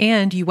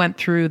 and you went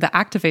through the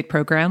Activate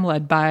program,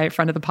 led by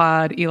friend of the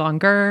pod, Elon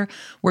Gur,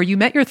 where you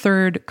met your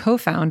third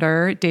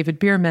co-founder, David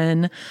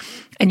Bierman,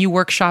 and you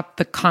workshopped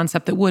the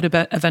concept that would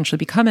eventually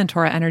become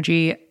Antora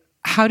Energy.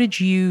 How did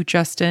you,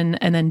 Justin,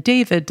 and then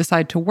David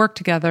decide to work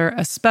together,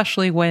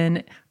 especially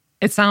when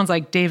it sounds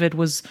like David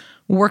was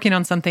working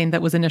on something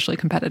that was initially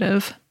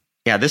competitive?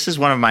 Yeah, this is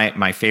one of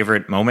my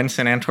favorite moments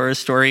in Antora's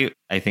story.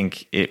 I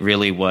think it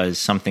really was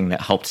something that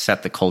helped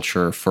set the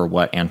culture for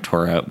what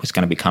Antora was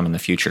going to become in the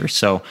future.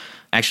 So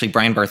actually,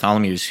 Brian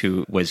Bartholomew's,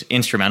 who was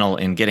instrumental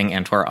in getting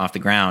Antora off the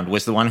ground,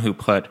 was the one who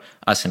put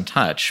us in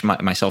touch,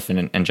 myself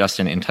and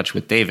Justin in touch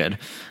with David.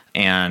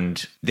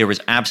 And there was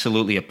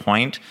absolutely a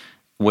point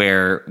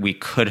where we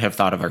could have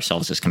thought of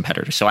ourselves as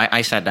competitors. So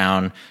I sat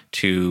down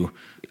to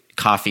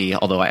coffee,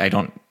 although I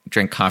don't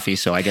drink coffee,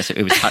 so I guess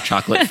it was hot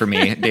chocolate for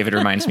me. David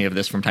reminds me of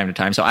this from time to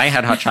time. So I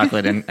had hot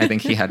chocolate and I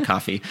think he had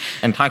coffee,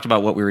 and talked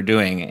about what we were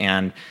doing.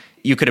 And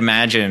you could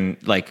imagine,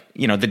 like,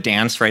 the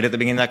dance right at the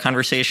beginning of that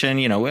conversation,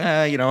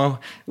 we're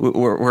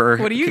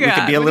what do you we got?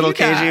 could be a What little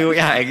do you cagey. got?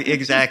 Yeah,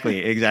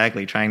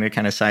 exactly. Trying to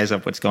kind of size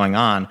up what's going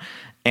on.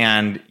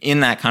 And in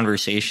that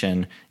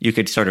conversation, you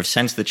could sort of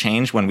sense the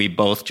change when we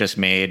both just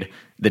made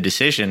the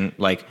decision,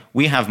 like,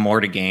 we have more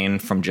to gain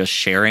from just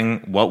sharing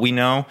what we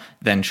know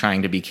than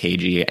trying to be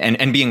cagey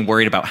and being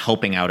worried about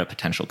helping out a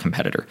potential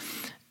competitor.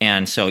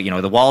 And so,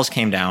 the walls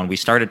came down. We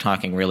started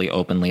talking really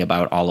openly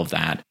about all of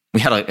that. We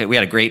had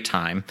a great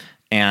time.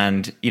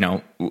 And,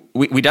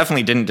 we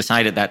definitely didn't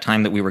decide at that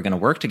time that we were going to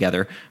work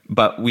together,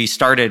 but we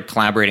started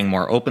collaborating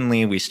more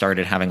openly. We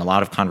started having a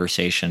lot of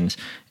conversations.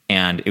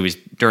 And it was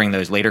during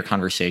those later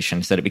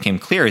conversations that it became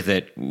clear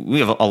that we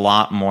have a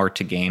lot more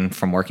to gain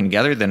from working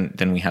together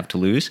than we have to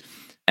lose.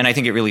 And I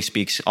think it really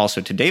speaks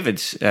also to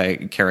David's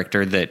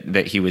character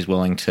that he was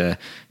willing to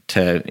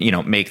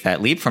make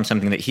that leap from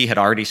something that he had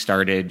already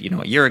started,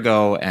 a year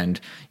ago. And,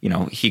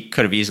 he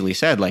could have easily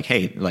said, like,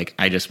 hey, like,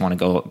 I just want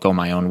to go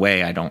my own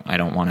way. I don't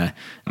want to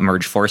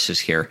merge forces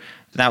here.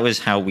 That was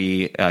how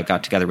we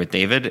got together with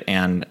David,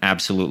 and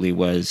absolutely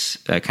was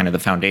kind of the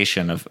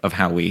foundation of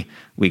how we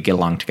get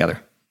along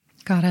together.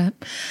 Got it.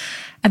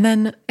 And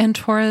then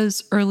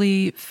Antora's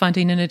early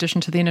funding, in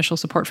addition to the initial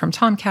support from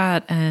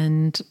Tomcat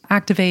and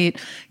Activate,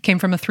 came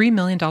from a $3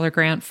 million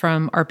grant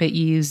from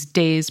ARPA-E's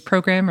DAYS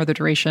program, or the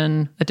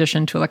Duration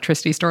Addition to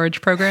Electricity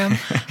Storage program.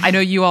 I know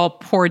you all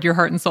poured your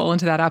heart and soul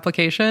into that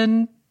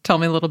application. Tell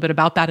me a little bit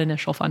about that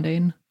initial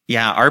funding.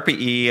 Yeah,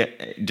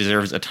 ARPA-E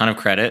deserves a ton of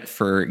credit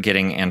for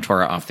getting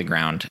Antora off the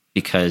ground,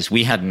 because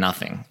we had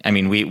nothing. I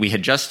mean, we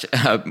had just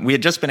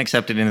been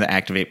accepted into the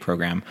Activate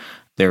program.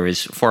 There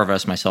was 4 of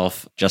us,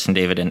 myself, Justin,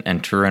 David,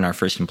 and Tarun, our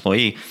first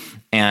employee.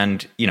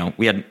 And,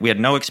 we had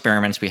no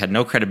experiments. We had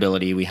no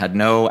credibility. We had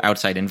no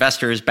outside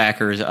investors,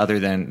 backers, other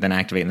than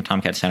Activate and the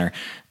Tomcat Center.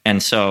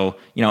 And so,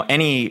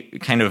 any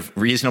kind of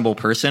reasonable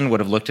person would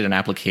have looked at an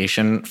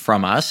application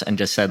from us and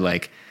just said,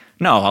 like,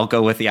 no, I'll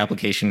go with the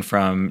application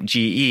from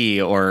GE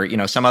or,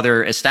 some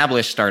other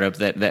established startup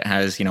that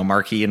has,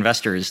 marquee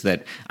investors,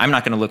 that I'm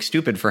not going to look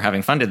stupid for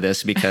having funded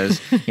this because,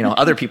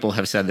 other people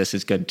have said this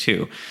is good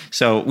too.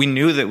 So we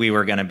knew that we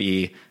were going to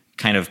be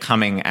kind of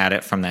coming at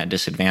it from that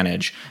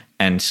disadvantage.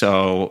 And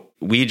so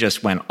we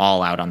just went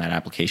all out on that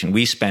application.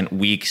 We spent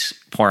weeks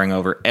poring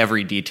over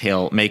every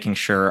detail, making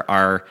sure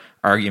our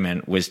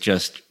argument was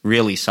just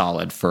really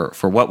solid for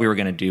what we were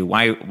going to do,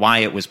 why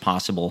it was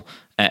possible,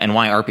 and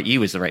why ARPA-E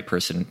was the right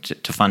person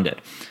to fund it.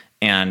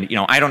 And,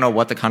 I don't know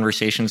what the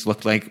conversations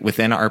looked like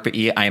within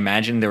ARPA-E. I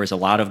imagine there was a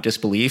lot of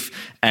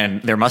disbelief,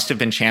 and there must have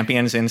been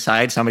champions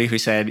inside, somebody who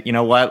said, you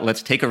know what,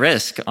 let's take a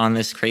risk on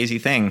this crazy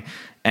thing.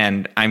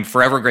 And I'm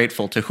forever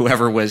grateful to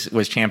whoever was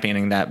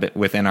championing that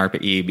within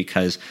ARPA-E,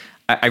 because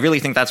I really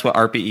think that's what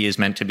ARPA-E is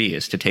meant to be,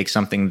 is to take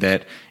something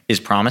that is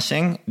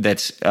promising,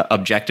 that's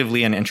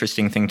objectively an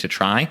interesting thing to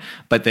try,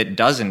 but that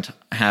doesn't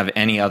have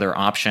any other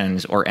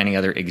options or any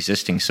other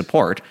existing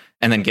support,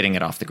 and then getting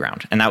it off the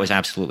ground. And that was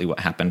absolutely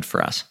what happened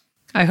for us.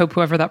 I hope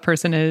whoever that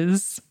person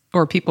is,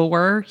 or people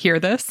were, hear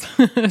this.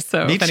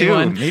 So Me if too.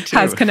 anyone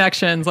has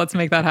connections, let's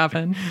make that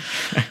happen.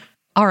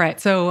 All right.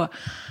 So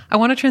I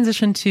want to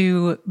transition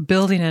to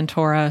building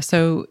Antora.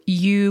 So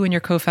you and your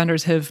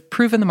co-founders have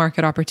proven the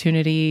market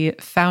opportunity,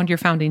 found your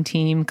founding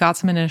team, got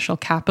some initial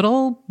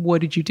capital.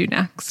 What did you do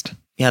next?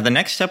 Yeah, the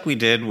next step we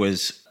did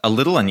was a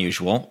little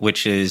unusual,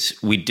 which is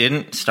we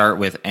didn't start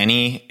with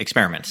any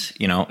experiments.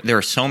 There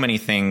are so many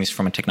things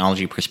from a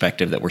technology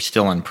perspective that were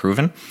still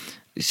unproven.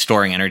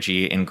 Storing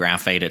energy in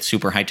graphite at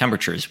super high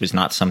temperatures was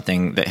not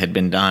something that had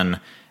been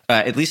done,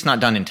 at least not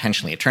done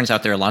intentionally. It turns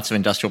out there are lots of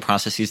industrial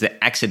processes that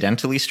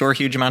accidentally store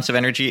huge amounts of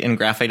energy in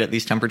graphite at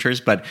these temperatures,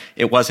 but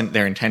it wasn't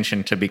their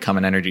intention to become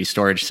an energy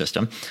storage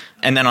system.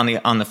 And then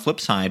on the flip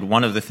side,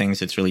 one of the things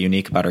that's really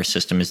unique about our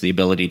system is the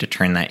ability to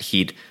turn that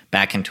heat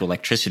back into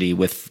electricity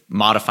with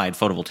modified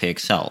photovoltaic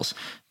cells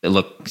that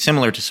look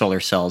similar to solar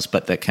cells,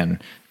 but that can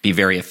be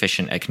very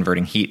efficient at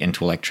converting heat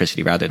into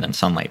electricity rather than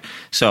sunlight.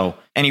 So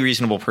any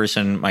reasonable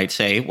person might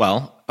say,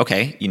 well,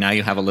 okay, now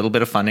you have a little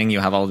bit of funding, you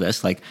have all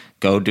this, like,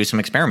 go do some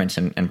experiments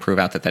and prove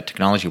out that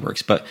technology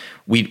works. But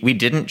we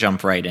didn't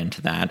jump right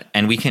into that,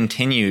 and we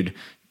continued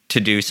to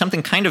do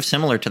something kind of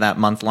similar to that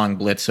month-long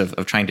blitz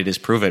of trying to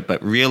disprove it,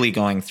 but really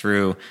going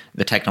through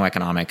the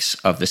techno-economics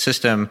of the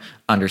system,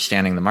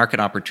 understanding the market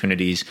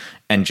opportunities,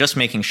 and just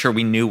making sure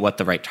we knew what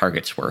the right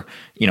targets were.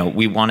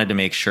 We wanted to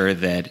make sure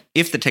that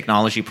if the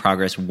technology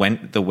progress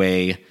went the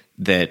way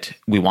that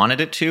we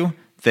wanted it to,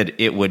 that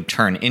it would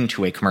turn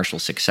into a commercial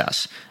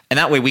success. And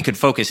that way we could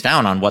focus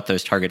down on what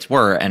those targets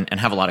were and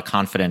have a lot of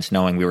confidence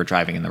knowing we were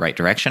driving in the right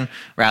direction,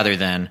 rather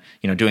than,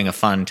 doing a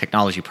fun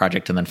technology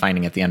project and then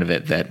finding at the end of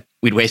it that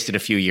we'd wasted a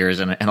few years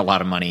and a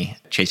lot of money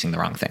chasing the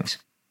wrong things.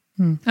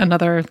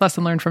 Another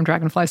lesson learned from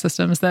Dragonfly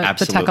Systems, that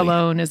Absolutely. The tech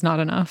alone is not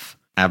enough.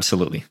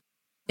 Absolutely.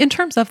 In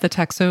terms of the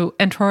tech, so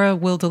Antora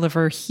will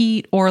deliver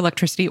heat or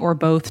electricity or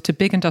both to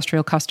big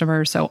industrial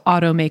customers, so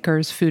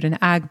automakers, food and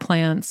ag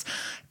plants.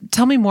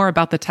 Tell me more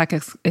about the tech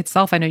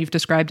itself. I know you've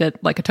described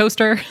it like a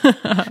toaster,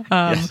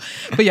 Yes.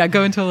 But yeah,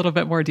 go into a little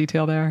bit more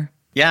detail there.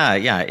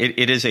 Yeah.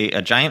 It is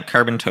a giant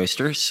carbon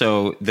toaster.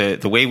 So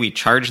the way we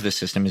charge the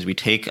system is we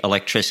take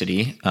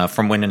electricity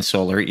from wind and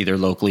solar, either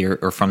locally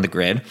or from the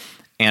grid,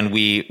 and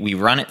we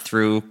run it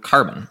through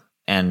carbon.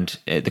 And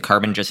the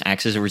carbon just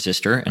acts as a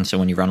resistor. And so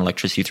when you run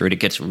electricity through it, it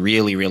gets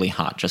really, really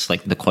hot, just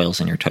like the coils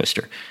in your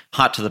toaster,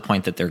 hot to the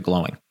point that they're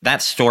glowing.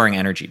 That's storing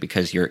energy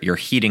because you're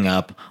heating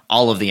up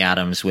all of the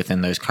atoms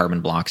within those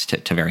carbon blocks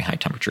to very high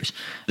temperatures.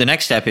 The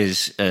next step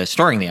is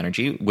storing the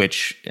energy,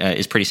 which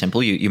is pretty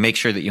simple. You make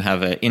sure that you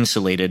have an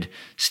insulated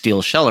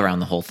steel shell around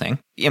the whole thing.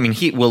 I mean,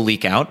 heat will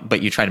leak out,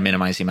 but you try to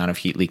minimize the amount of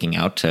heat leaking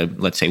out to,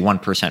 let's say,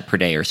 1% per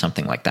day or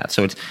something like that.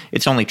 So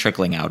it's only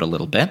trickling out a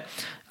little bit.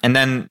 And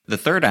then the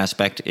third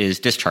aspect is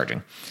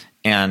discharging.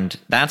 And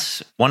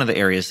that's one of the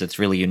areas that's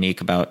really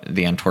unique about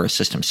the Antora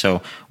system.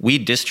 So we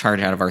discharge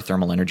out of our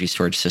thermal energy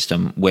storage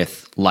system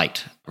with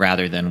light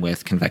rather than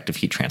with convective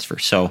heat transfer.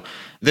 So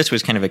this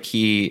was kind of a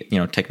key,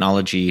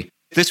 technology.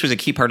 This was a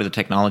key part of the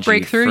technology.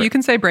 Breakthrough? You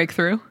can say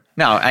breakthrough.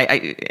 No,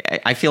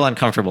 I feel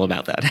uncomfortable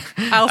about that.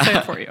 I'll say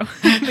it for you.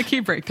 The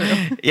key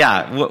breakthrough.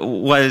 Yeah,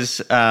 was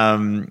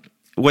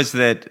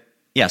that,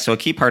 so a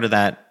key part of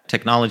that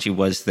technology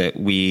was that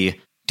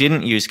we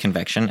didn't use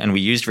convection and we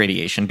used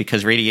radiation,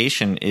 because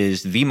radiation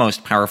is the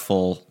most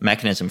powerful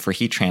mechanism for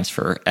heat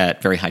transfer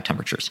at very high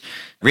temperatures.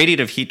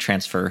 Radiative heat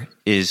transfer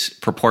is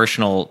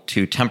proportional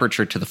to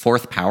temperature to the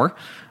fourth power,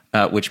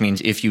 which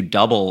means if you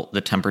double the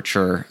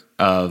temperature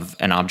of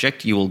an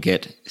object, you will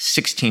get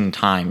 16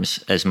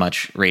 times as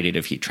much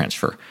radiative heat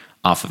transfer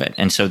off of it.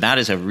 And so that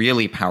is a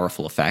really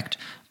powerful effect.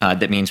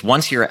 That means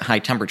once you're at high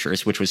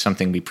temperatures, which was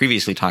something we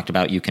previously talked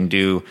about, you can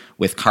do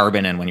with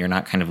carbon, and when you're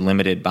not kind of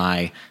limited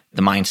by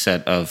the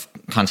mindset of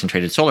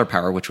concentrated solar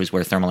power, which was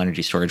where thermal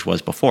energy storage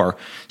was before.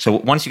 So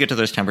once you get to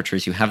those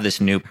temperatures, you have this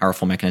new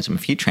powerful mechanism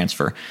of heat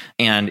transfer,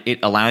 and it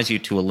allows you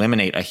to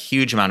eliminate a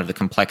huge amount of the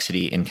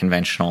complexity in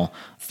conventional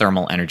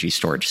thermal energy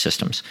storage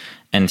systems.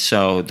 And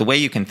so the way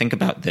you can think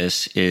about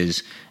this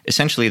is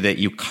essentially that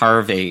you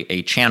carve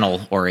a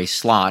channel or a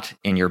slot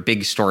in your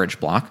big storage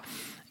block,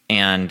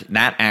 and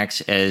that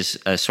acts as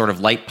a sort of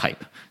light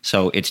pipe.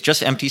 So it's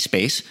just empty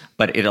space,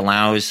 but it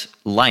allows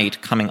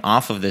light coming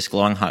off of this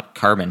glowing hot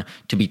carbon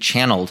to be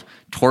channeled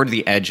toward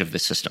the edge of the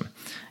system.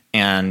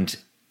 And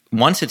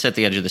once it's at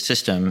the edge of the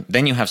system,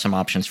 then you have some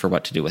options for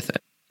what to do with it.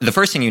 The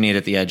first thing you need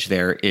at the edge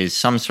there is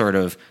some sort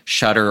of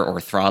shutter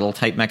or throttle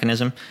type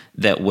mechanism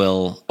that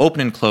will open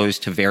and close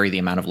to vary the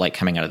amount of light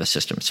coming out of the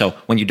system. So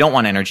when you don't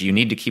want energy, you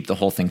need to keep the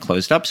whole thing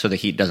closed up so the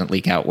heat doesn't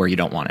leak out where you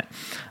don't want it.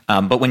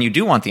 But when you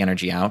do want the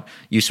energy out,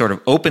 you sort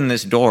of open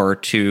this door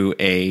to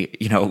a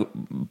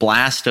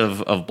blast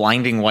of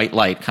blinding white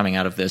light coming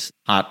out of this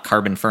hot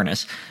carbon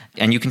furnace.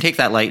 And you can take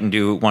that light and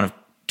do one of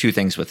two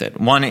things with it.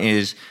 One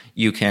is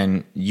you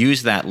can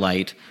use that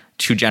light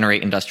to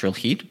generate industrial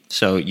heat.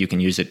 So you can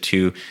use it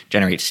to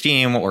generate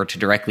steam or to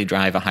directly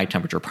drive a high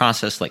temperature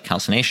process like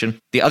calcination.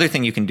 The other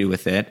thing you can do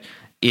with it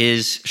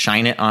is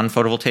shine it on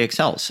photovoltaic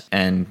cells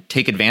and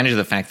take advantage of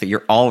the fact that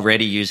you're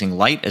already using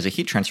light as a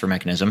heat transfer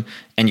mechanism,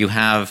 and you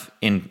have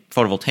in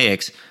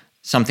photovoltaics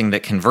something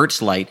that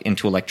converts light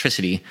into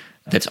electricity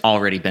that's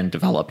already been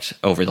developed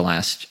over the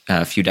last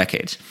few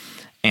decades.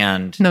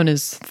 And known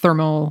as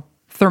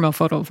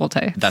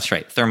thermophotovoltaics. That's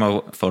right,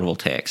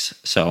 thermophotovoltaics.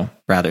 So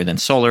rather than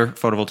solar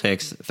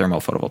photovoltaics,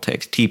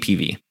 thermophotovoltaics,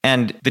 TPV.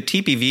 And the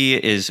TPV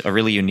is a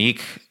really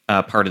unique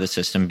part of the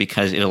system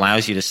because it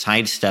allows you to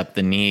sidestep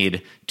the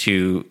need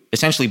to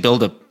essentially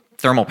build a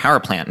thermal power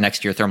plant next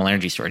to your thermal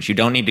energy storage. You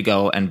don't need to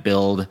go and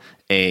build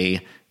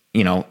a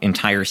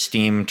entire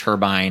steam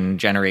turbine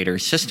generator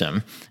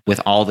system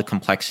with all the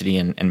complexity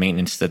and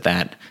maintenance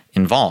that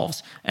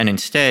involves. And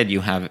instead,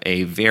 you have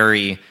a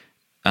very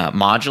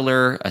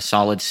modular, a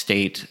solid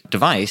state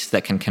device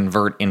that can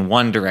convert in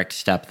one direct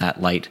step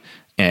that light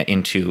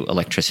into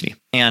electricity.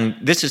 And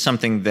this is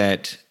something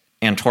that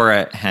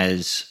Antora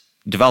has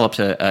developed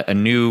a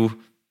new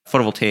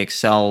photovoltaic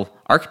cell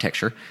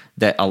architecture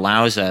that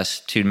allows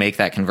us to make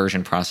that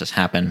conversion process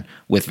happen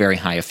with very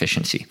high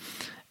efficiency.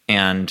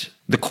 And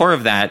the core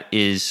of that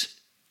is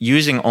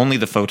using only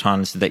the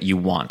photons that you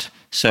want.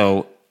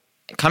 So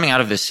coming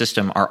out of this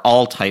system are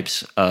all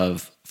types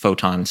of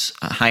photons,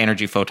 high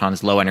energy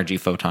photons, low energy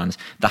photons.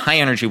 The high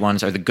energy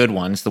ones are the good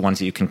ones, the ones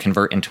that you can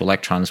convert into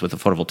electrons with a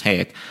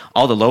photovoltaic.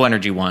 All the low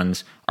energy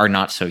ones are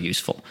not so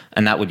useful,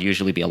 and that would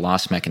usually be a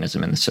loss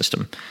mechanism in the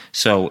system.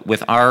 So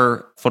with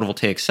our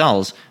photovoltaic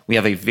cells, we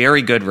have a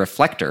very good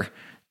reflector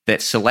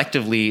that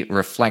selectively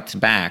reflects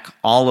back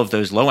all of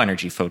those low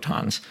energy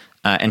photons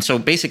And so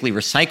basically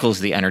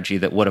recycles the energy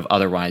that would have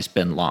otherwise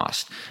been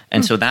lost.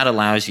 And so that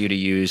allows you to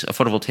use a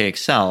photovoltaic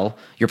cell.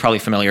 You're probably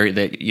familiar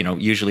that,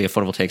 usually a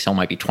photovoltaic cell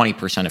might be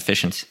 20%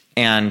 efficiency,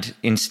 and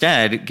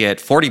instead get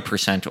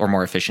 40% or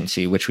more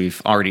efficiency, which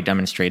we've already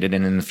demonstrated.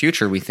 And in the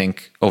future, we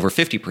think over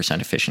 50%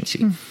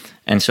 efficiency.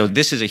 And so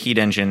this is a heat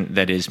engine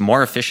that is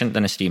more efficient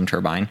than a steam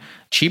turbine,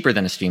 cheaper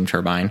than a steam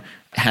turbine,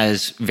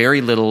 has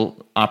very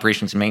little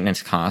operations and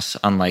maintenance costs,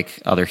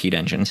 unlike other heat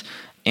engines,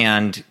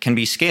 and can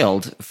be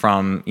scaled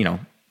from,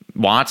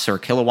 watts or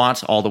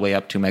kilowatts all the way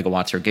up to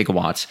megawatts or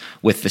gigawatts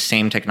with the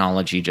same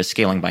technology, just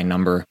scaling by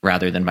number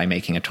rather than by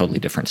making a totally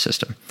different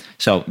system.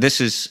 So this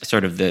is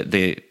sort of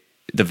the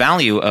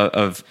value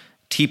of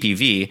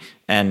TPV,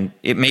 and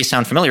it may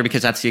sound familiar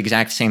because that's the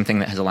exact same thing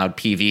that has allowed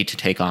PV to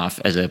take off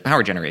as a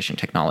power generation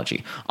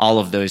technology. All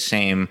of those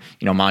same,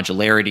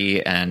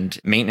 modularity and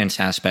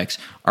maintenance aspects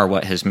are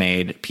what has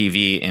made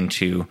PV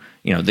into,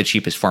 the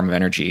cheapest form of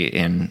energy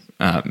in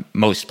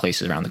most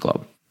places around the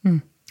globe.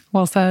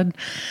 Well said.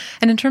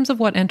 And in terms of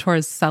what Antora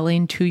is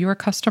selling to your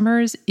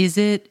customers, is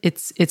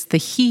it's the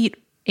heat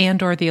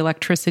and or the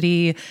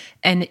electricity,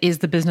 and is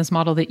the business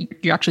model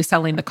that you're actually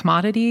selling the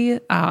commodity,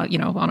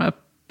 on a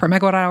per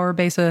megawatt hour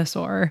basis,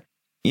 or?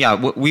 Yeah,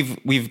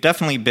 we've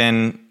definitely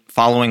been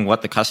following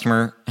what the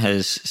customer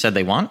has said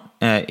they want.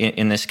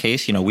 In this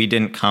case, we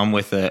didn't come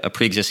with a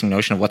pre-existing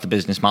notion of what the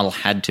business model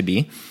had to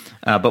be.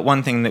 But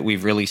one thing that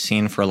we've really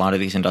seen for a lot of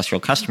these industrial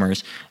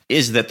customers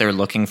is that they're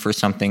looking for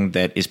something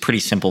that is pretty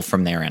simple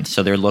from their end.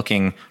 So they're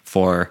looking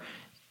for,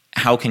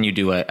 how can you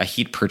do a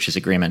heat purchase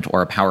agreement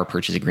or a power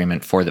purchase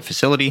agreement for the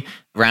facility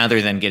rather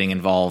than getting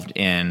involved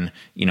in,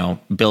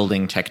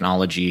 building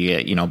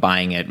technology,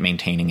 buying it,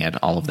 maintaining it,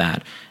 all of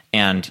that.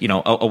 And,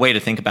 a way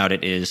to think about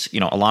it is,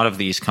 a lot of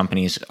these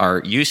companies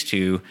are used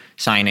to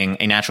signing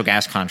a natural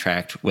gas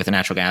contract with a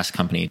natural gas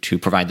company to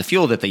provide the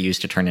fuel that they use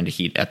to turn into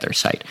heat at their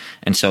site.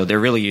 And so they're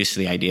really used to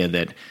the idea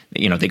that,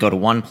 they go to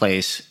one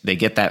place, they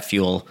get that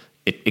fuel,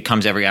 it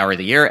comes every hour of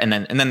the year, and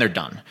then they're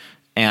done.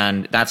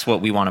 And that's what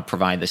we want to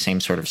provide, the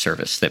same sort of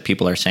service that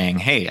people are saying,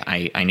 hey,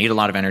 I need a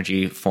lot of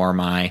energy for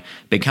my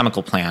big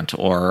chemical plant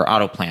or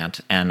auto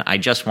plant, and I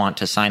just want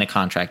to sign a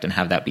contract and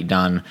have that be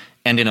done,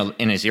 and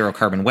in a zero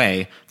carbon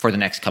way for the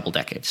next couple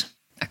decades.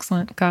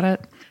 Excellent. Got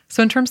it.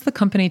 So in terms of the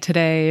company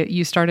today,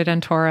 you started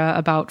Antora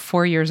about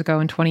 4 years ago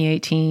in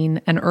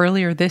 2018. And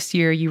earlier this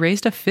year, you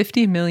raised a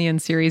 $50 million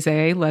Series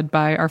A led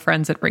by our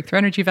friends at Breakthrough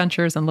Energy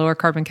Ventures and Lower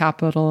Carbon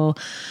Capital.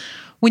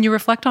 When you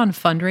reflect on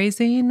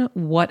fundraising,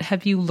 what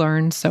have you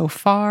learned so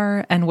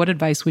far? And what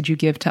advice would you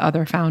give to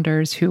other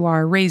founders who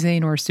are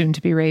raising or soon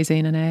to be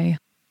raising an A?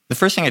 The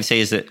first thing I'd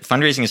say is that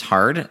fundraising is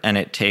hard, and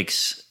it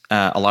takes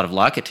a lot of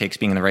luck. It takes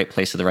being in the right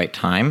place at the right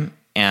time.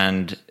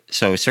 And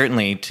so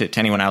certainly to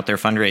anyone out there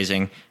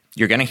fundraising,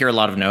 you're going to hear a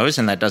lot of no's,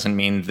 and that doesn't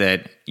mean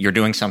that you're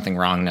doing something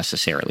wrong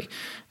necessarily.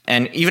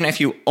 And even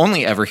if you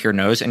only ever hear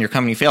no's and your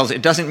company fails,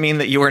 it doesn't mean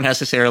that you are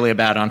necessarily a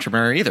bad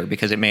entrepreneur either,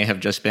 because it may have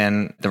just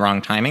been the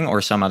wrong timing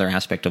or some other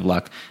aspect of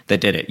luck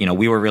that did it.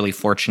 We were really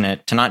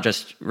fortunate to not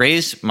just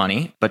raise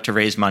money, but to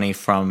raise money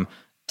from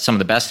some of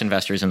the best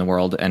investors in the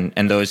world,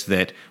 and those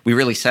that we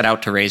really set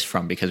out to raise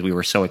from because we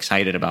were so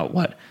excited about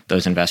what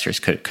those investors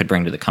could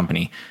bring to the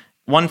company.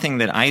 One thing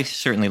that I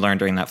certainly learned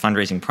during that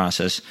fundraising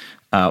process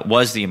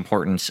was the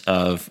importance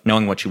of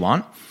knowing what you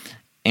want.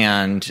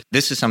 And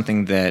this is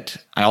something that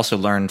I also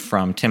learned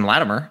from Tim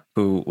Latimer,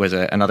 who was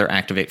another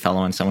Activate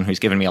fellow and someone who's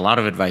given me a lot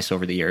of advice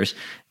over the years.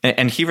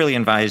 And he really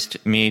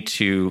advised me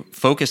to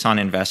focus on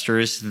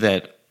investors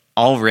that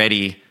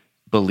already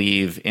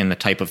believe in the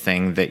type of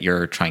thing that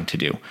you're trying to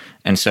do.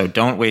 And so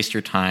don't waste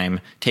your time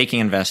taking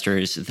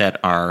investors that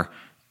are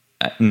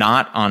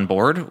not on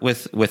board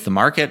with the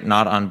market,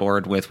 not on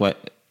board with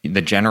what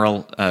the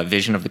general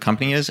vision of the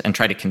company is, and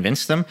try to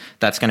convince them.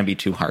 That's going to be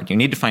too hard. You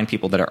need to find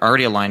people that are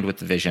already aligned with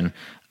the vision,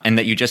 and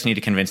that you just need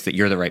to convince that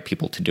you're the right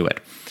people to do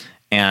it.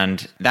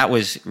 And that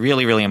was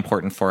really, really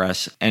important for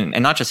us, and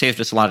not just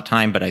saved us a lot of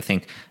time, but I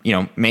think,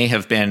 may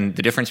have been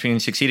the difference between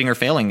succeeding or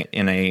failing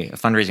in a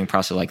fundraising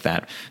process like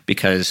that.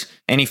 Because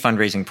any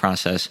fundraising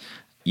process,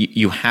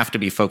 you have to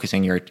be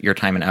focusing your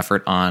time and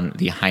effort on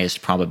the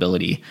highest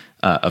probability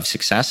of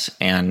success,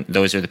 and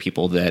those are the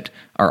people that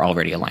are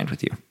already aligned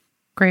with you.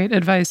 Great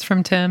advice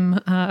from Tim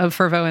of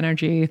Fervo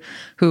Energy,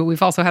 who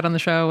we've also had on the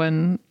show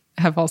and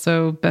have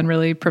also been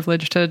really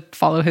privileged to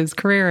follow his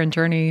career and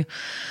journey.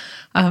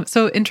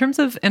 So in terms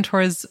of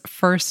Antora's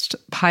first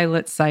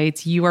pilot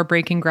sites, you are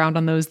breaking ground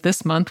on those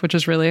this month, which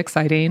is really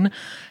exciting.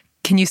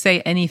 Can you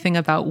say anything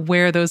about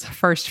where those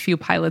first few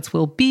pilots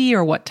will be,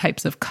 or what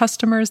types of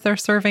customers they're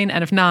serving?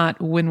 And if not,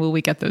 when will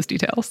we get those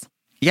details?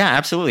 Yeah,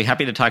 absolutely.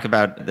 Happy to talk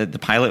about the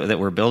pilot that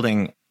we're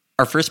building.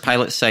 Our first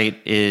pilot site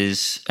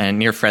is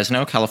near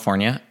Fresno,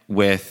 California,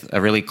 with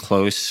a really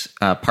close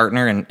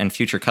partner and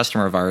future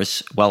customer of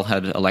ours,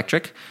 Wellhead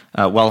Electric.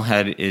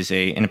 Wellhead is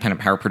an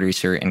independent power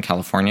producer in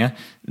California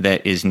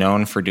that is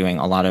known for doing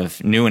a lot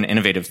of new and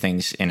innovative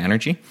things in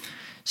energy.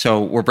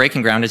 So we're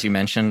breaking ground, as you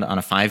mentioned, on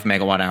a 5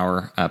 megawatt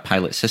hour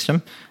pilot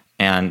system.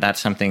 And that's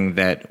something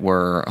that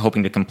we're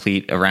hoping to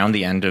complete around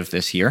the end of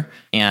this year.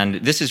 And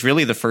this is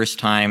really the first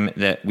time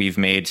that we've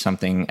made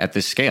something at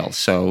this scale.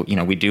 So,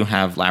 we do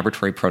have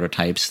laboratory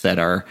prototypes that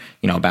are,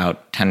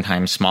 about 10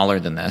 times smaller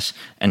than this.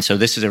 And so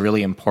this is a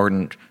really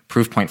important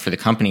proof point for the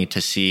company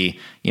to see,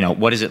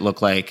 what does it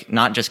look like,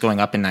 not just going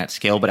up in that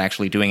scale, but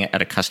actually doing it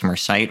at a customer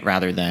site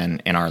rather than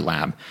in our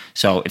lab.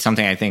 So it's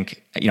something I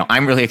think,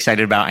 I'm really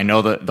excited about. I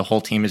know the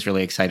whole team is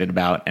really excited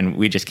about, and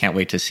we just can't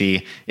wait to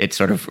see it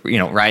sort of,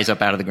 rise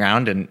up out of the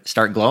ground and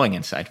start glowing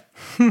inside.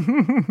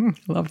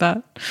 Love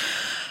that.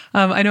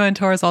 I know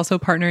Antora is also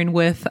partnering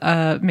with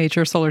a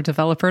major solar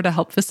developer to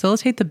help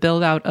facilitate the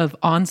build out of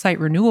on-site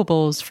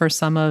renewables for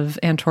some of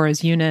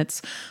Antora's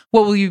units.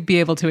 What will you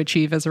be able to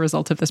achieve as a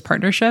result of this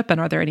partnership?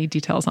 And are there any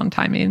details on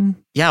timing?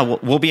 Yeah,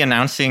 we'll be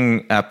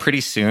announcing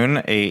pretty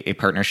soon a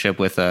partnership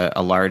with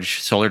a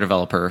large solar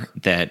developer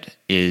that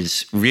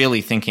is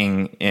really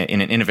thinking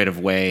in an innovative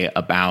way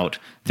about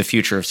the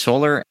future of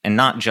solar, and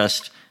not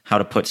just how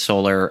to put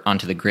solar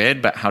onto the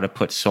grid, but how to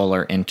put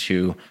solar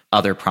into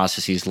other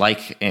processes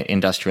like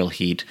industrial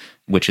heat,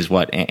 which is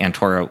what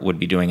Antora would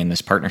be doing in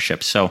this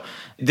partnership. So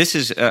this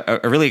is a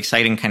really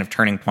exciting kind of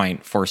turning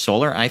point for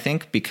solar, I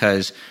think,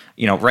 because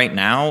right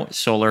now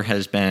solar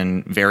has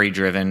been very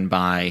driven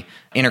by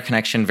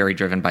interconnection, very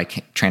driven by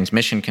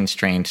transmission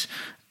constraints,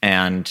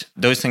 and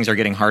those things are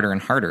getting harder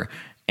and harder.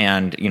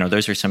 And,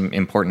 those are some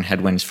important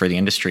headwinds for the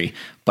industry.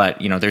 But,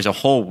 there's a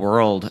whole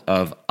world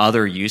of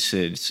other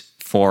uses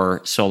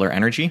for solar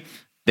energy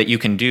that you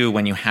can do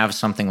when you have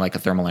something like a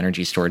thermal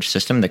energy storage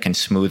system that can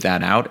smooth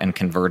that out and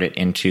convert it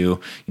into,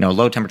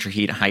 low temperature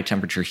heat, high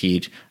temperature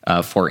heat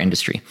for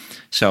industry.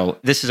 So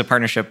this is a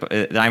partnership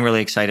that I'm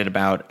really excited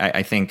about.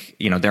 I think,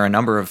 there are a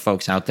number of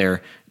folks out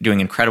there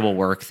doing incredible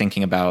work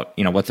thinking about,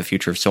 what the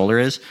future of solar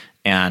is.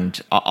 And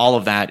all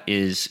of that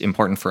is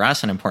important for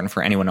us and important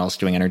for anyone else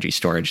doing energy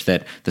storage,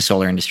 that the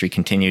solar industry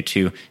continue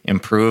to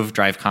improve,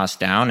 drive costs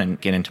down, and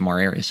get into more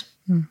areas.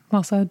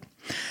 Well said.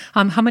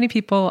 How many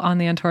people on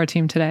the Antora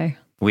team today?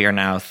 We are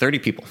now 30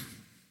 people.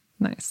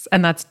 Nice.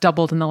 And that's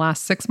doubled in the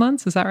last 6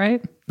 months, is that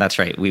right? That's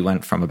right. We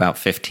went from about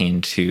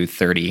 15 to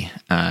 30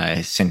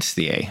 since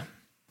the A.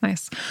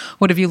 Nice.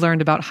 What have you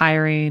learned about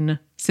hiring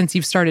since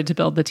you've started to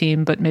build the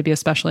team, but maybe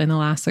especially in the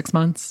last 6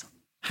 months?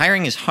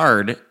 Hiring is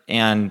hard.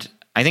 And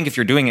I think if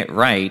you're doing it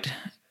right,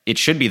 it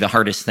should be the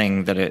hardest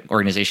thing that an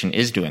organization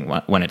is doing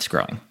when it's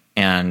growing.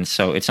 And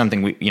so it's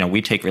something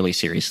we take really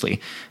seriously.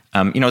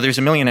 There's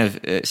a million of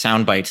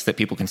sound bites that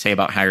people can say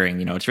about hiring.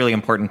 It's really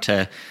important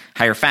to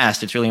hire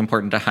fast. It's really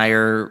important to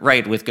hire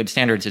right with good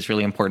standards. It's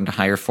really important to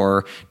hire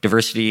for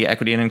diversity,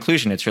 equity, and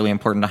inclusion. It's really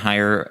important to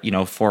hire,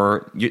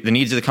 for the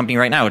needs of the company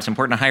right now. It's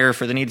important to hire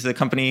for the needs of the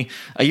company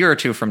a year or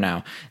two from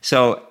now.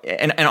 So,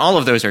 and all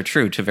of those are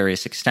true to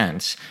various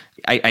extents.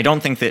 I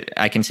don't think that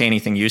I can say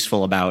anything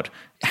useful about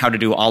how to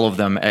do all of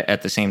them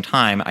at the same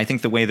time. I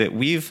think the way that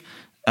we've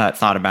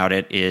thought about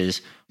it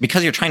is,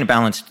 because you're trying to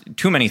balance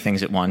too many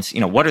things at once,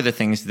 what are the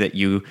things that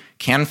you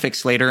can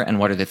fix later and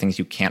what are the things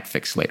you can't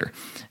fix later?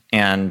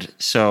 And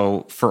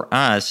so for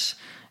us,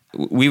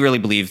 we really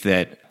believe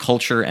that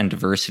culture and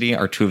diversity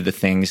are two of the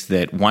things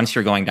that once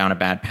you're going down a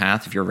bad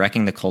path, if you're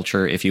wrecking the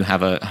culture, if you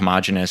have a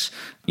homogenous,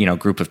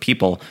 group of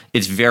people,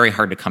 it's very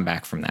hard to come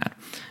back from that.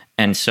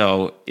 And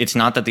so it's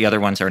not that the other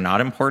ones are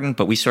not important,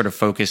 but we sort of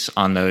focus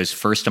on those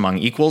first among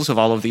equals of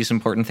all of these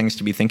important things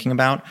to be thinking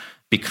about,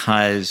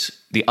 because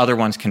the other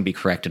ones can be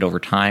corrected over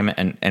time.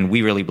 And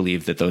we really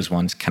believe that those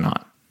ones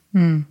cannot.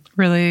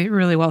 Really,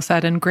 really well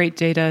said, and great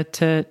data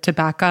to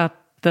back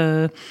up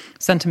the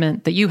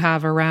sentiment that you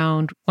have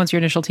around once your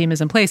initial team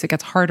is in place, it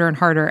gets harder and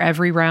harder.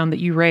 Every round that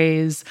you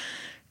raise,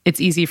 it's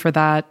easy for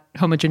that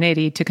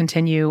homogeneity to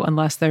continue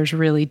unless there's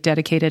really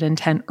dedicated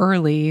intent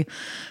early.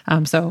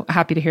 So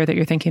happy to hear that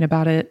you're thinking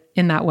about it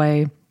in that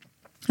way.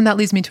 And that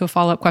leads me to a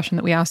follow-up question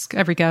that we ask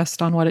every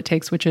guest on what it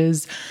takes, which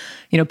is,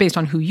 based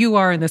on who you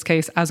are, in this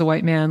case, as a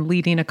white man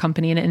leading a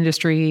company in an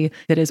industry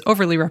that is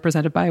overly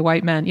represented by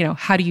white men,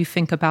 how do you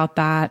think about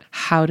that?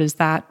 How does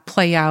that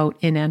play out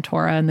in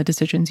Antora and the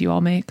decisions you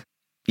all make?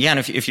 Yeah, and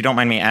if you don't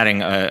mind me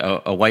adding,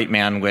 a white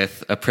man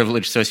with a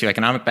privileged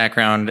socioeconomic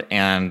background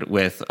and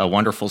with a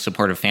wonderful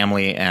supportive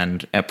family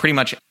and pretty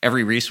much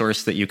every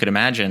resource that you could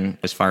imagine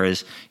as far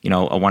as,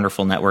 a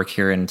wonderful network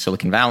here in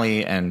Silicon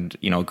Valley and,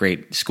 a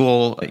great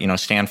school,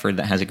 Stanford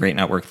that has a great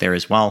network there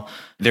as well.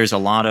 There's a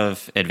lot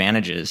of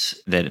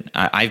advantages that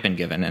I've been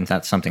given, and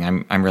that's something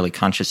I'm really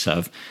conscious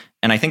of.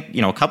 And I think,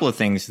 a couple of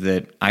things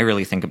that I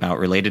really think about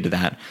related to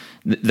that.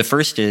 The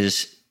first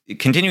is,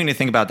 continuing to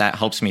think about that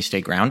helps me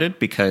stay grounded,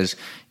 because,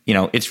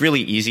 it's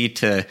really easy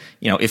to,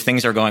 if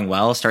things are going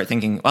well, start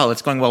thinking, well,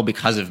 it's going well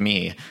because of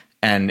me.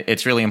 And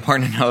it's really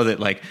important to know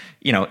that,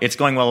 it's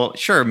going well,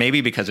 sure,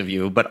 maybe because of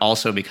you, but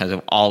also because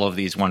of all of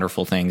these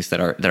wonderful things that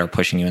are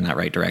pushing you in that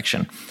right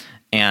direction.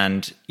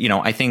 And,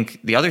 I think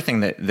the other thing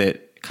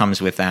that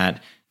comes with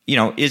that,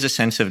 is a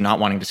sense of not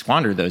wanting to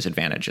squander those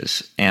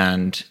advantages.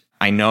 And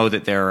I know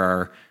that there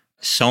are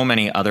so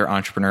many other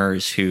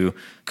entrepreneurs who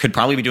could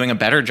probably be doing a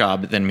better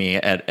job than me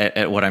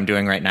at what I'm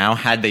doing right now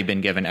had they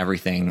been given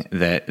everything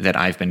that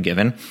I've been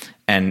given.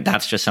 And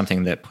that's just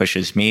something that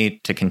pushes me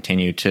to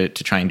continue to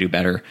try and do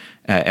better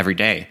every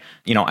day.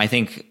 I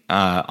think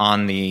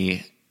on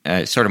the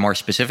sort of more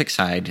specific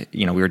side,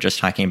 we were just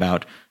talking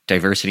about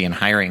diversity and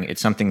hiring.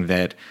 It's something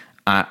that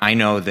I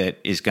know that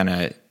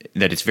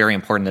it's very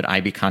important that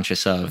I be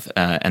conscious of,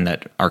 and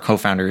that our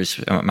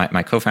co-founders,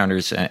 my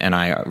co-founders and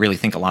I really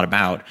think a lot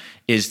about,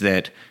 is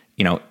that,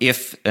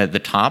 if the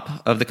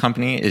top of the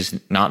company is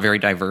not very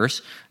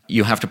diverse,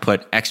 you have to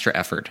put extra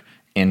effort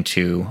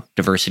into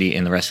diversity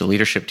in the rest of the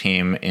leadership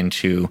team,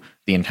 into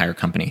the entire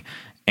company.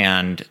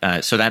 And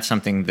so that's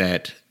something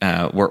that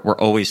we're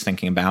always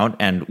thinking about.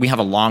 And we have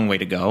a long way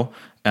to go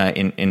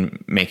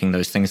in making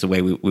those things the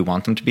way we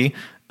want them to be.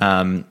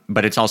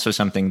 But it's also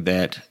something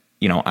that,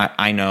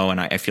 I know,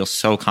 and I feel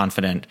so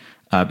confident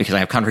because I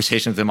have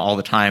conversations with them all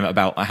the time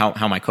about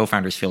how my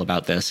co-founders feel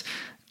about this.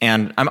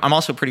 And I'm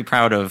also pretty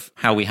proud of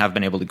how we have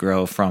been able to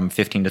grow from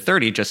 15 to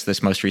 30, just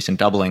this most recent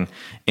doubling,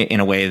 in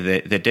a way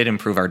that did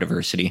improve our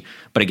diversity.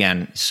 But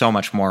again, so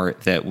much more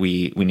that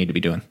we need to be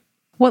doing.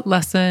 What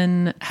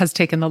lesson has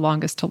taken the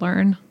longest to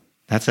learn?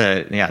 That's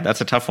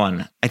a tough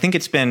one. I think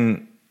it's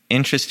been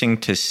interesting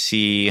to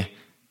see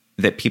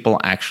that people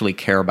actually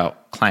care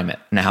about climate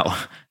now.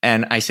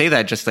 And I say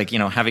that just like,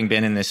 having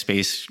been in this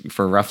space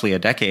for roughly a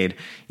decade,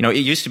 it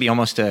used to be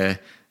almost a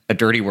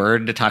dirty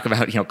word to talk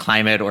about,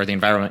 climate or the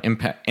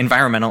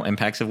environmental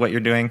impacts of what you're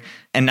doing.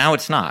 And now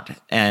it's not.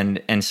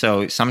 And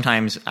so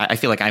sometimes I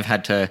feel like I've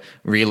had to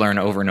relearn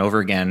over and over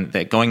again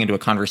that going into a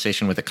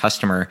conversation with a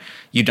customer,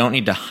 you don't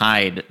need to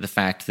hide the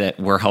fact that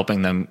we're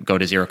helping them go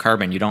to zero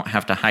carbon. You don't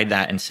have to hide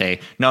that and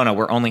say, no,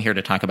 we're only here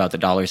to talk about the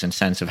dollars and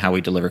cents of how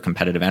we deliver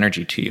competitive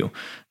energy to you.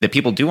 That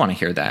people do want to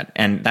hear that.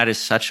 And that is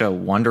such a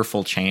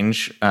wonderful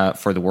change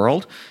for the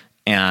world.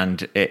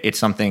 And it's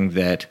something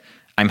that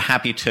I'm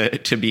happy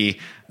to be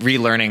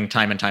relearning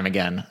time and time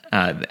again,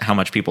 how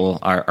much people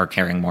are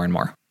caring more and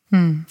more.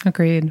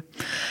 Agreed.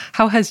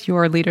 How has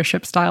your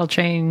leadership style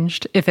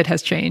changed, if it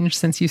has changed,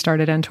 since you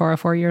started Antora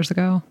 4 years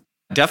ago?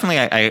 Definitely,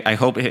 I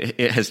hope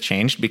it has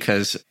changed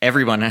because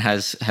everyone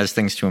has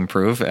things to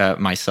improve,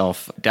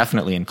 myself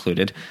definitely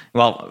included.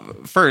 Well,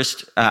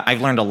 first,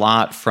 I've learned a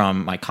lot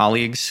from my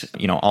colleagues,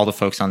 all the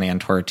folks on the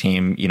Antora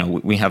team.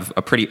 We have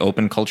a pretty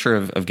open culture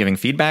of giving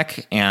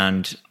feedback,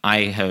 and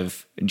I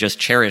have just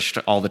cherished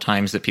all the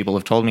times that people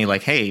have told me,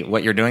 like, hey,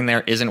 what you're doing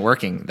there isn't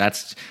working.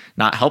 That's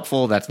not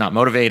helpful. That's not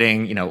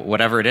motivating,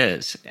 whatever it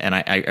is. And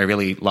I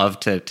really love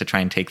to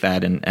try and take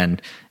that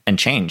and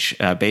change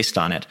based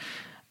on it.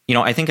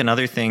 I think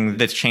another thing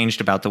that's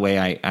changed about the way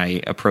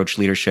I approach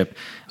leadership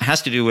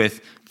has to do with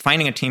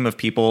finding a team of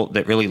people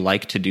that really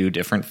like to do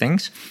different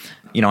things.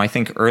 I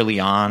think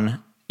early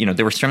on,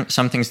 there were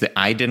some things that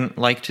I didn't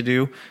like to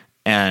do,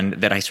 and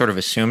that I sort of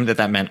assumed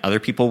that meant other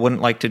people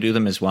wouldn't like to do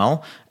them as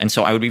well. And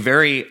so I would be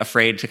very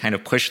afraid to kind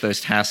of push those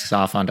tasks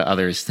off onto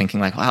others, thinking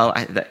like, well,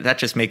 that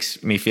just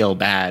makes me feel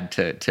bad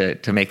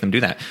to make them do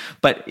that.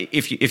 But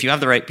if you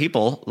have the right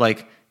people,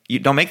 like, you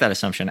don't make that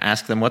assumption.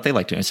 Ask them what they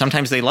like to do. And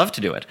sometimes they love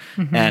to do it.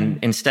 Mm-hmm. And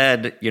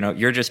instead,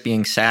 you're just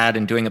being sad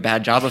and doing a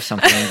bad job of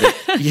something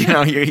that,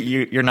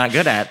 you're not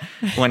good at,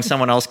 when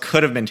someone else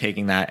could have been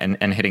taking that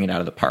and hitting it out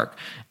of the park.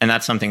 And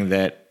that's something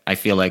that I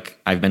feel like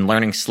I've been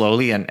learning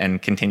slowly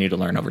and continue to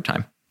learn over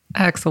time.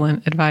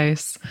 Excellent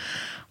advice.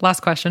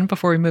 Last question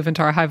before we move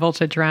into our high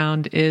voltage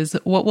round is,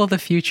 what will the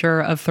future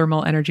of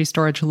thermal energy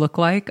storage look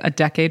like a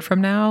decade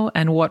from now?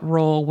 And what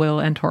role will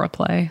Antora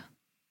play?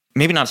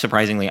 Maybe not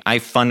surprisingly, I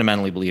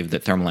fundamentally believe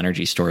that thermal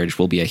energy storage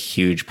will be a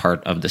huge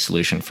part of the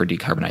solution for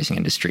decarbonizing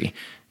industry.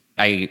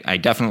 I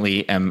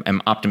definitely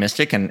am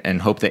optimistic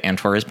and hope that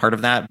Antora is part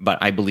of that, but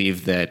I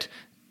believe that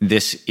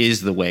this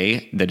is the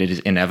way, that it is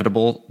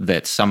inevitable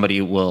that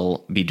somebody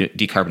will be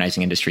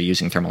decarbonizing industry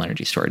using thermal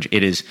energy storage.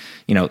 It is,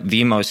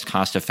 the most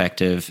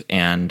cost-effective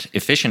and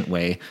efficient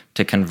way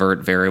to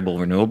convert variable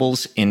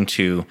renewables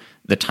into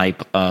the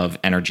type of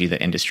energy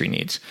that industry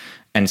needs.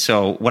 And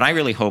so what I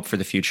really hope for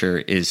the future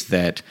is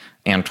that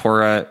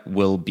Antora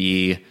will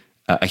be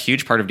a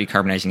huge part of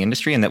decarbonizing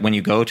industry, and that when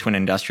you go to an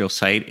industrial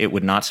site, it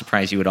would not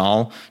surprise you at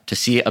all to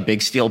see a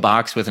big steel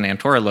box with an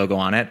Antora logo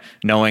on it,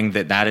 knowing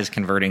that is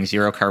converting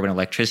zero carbon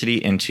electricity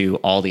into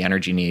all the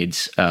energy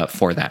needs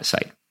for that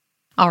site.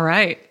 All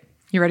right.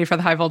 You ready for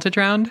the high voltage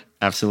round?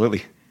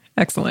 Absolutely.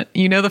 Excellent.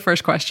 You know the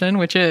first question,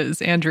 which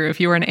is, Andrew, if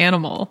you were an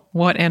animal,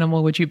 what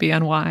animal would you be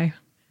and why?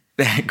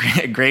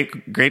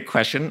 Great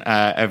question.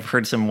 I've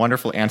heard some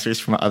wonderful answers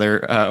from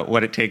other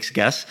What It Takes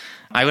guests.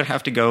 I would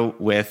have to go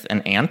with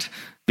an ant,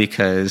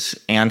 because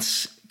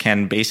ants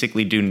can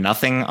basically do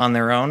nothing on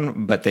their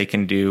own, but they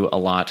can do a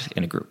lot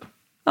in a group.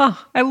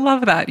 Oh, I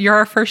love that. You're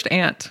our first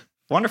ant.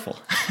 Wonderful.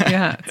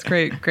 Yeah, it's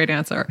great. Great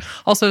answer.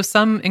 Also,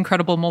 some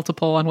incredible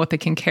multiple on what they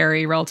can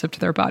carry relative to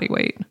their body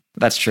weight.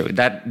 That's true.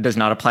 That does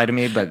not apply to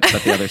me, but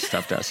the other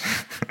stuff does.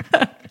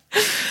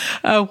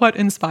 What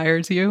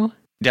inspires you?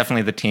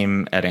 Definitely the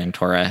team at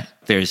Antora.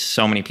 There's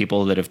so many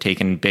people that have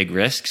taken big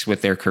risks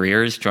with their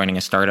careers, joining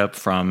a startup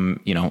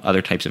from,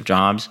 other types of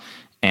jobs.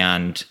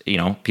 And,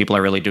 people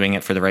are really doing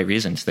it for the right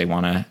reasons. They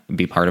want to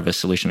be part of a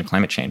solution to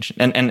climate change.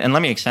 And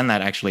let me extend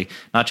that actually,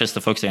 not just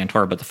the folks at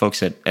Antora, but the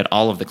folks at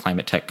all of the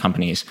climate tech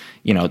companies.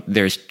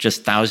 There's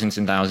just thousands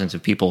and thousands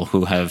of people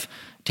who have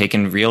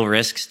taken real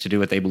risks to do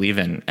what they believe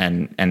in.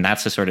 And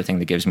that's the sort of thing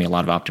that gives me a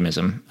lot of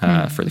optimism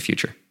for the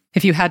future.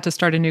 If you had to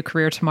start a new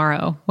career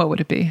tomorrow, what would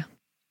it be?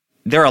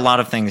 There are a lot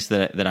of things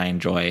that I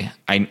enjoy.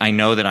 I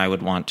know that I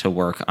would want to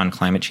work on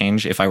climate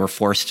change if I were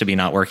forced to be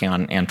not working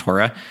on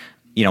Antora.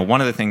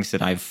 One of the things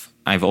that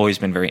I've always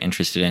been very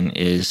interested in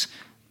is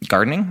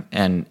gardening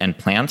and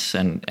plants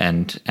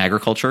and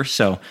agriculture.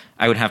 So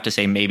I would have to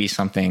say maybe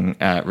something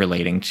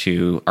relating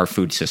to our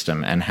food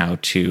system and how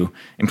to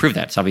improve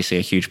that. It's obviously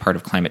a huge part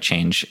of climate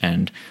change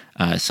and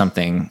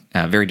something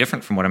very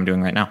different from what I'm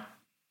doing right now.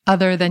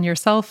 Other than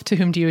yourself, to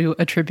whom do you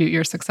attribute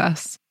your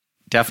success?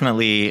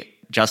 Definitely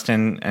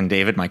Justin and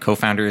David, my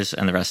co-founders,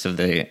 and the rest of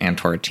the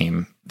Antora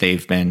team.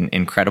 They've been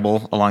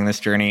incredible along this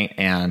journey.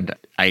 And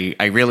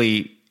I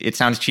really, it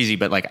sounds cheesy,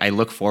 but I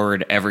look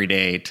forward every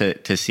day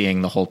to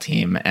seeing the whole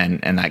team.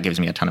 And that gives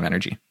me a ton of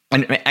energy.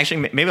 And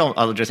actually, maybe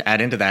I'll just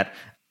add into that.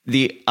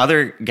 The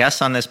other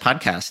guests on this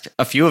podcast,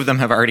 a few of them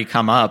have already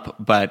come up,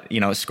 but,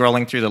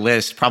 scrolling through the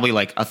list, probably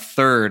a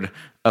third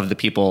of the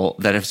people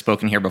that have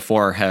spoken here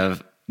before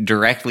have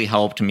directly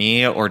helped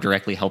me or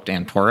directly helped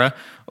Antora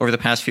over the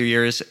past few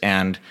years.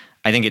 And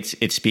I think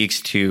it speaks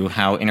to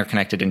how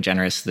interconnected and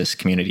generous this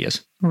community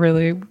is.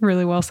 Really,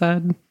 really well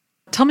said.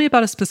 Tell me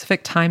about a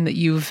specific time that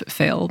you've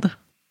failed.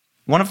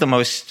 One of the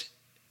most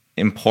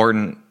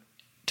important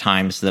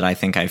times that I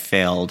think I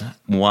failed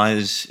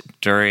was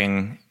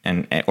during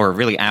or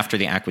really after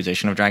the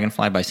acquisition of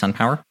Dragonfly by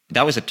SunPower.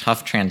 That was a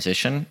tough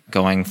transition,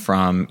 going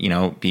from,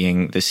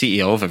 being the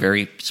CEO of a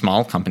very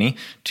small company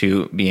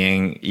to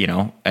being,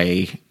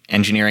 a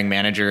engineering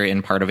manager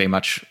in part of a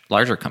much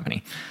larger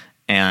company.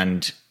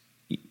 And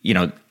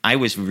I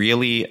was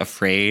really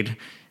afraid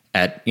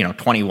at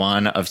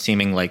 21 of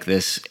seeming like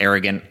this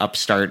arrogant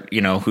upstart,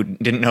 who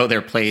didn't know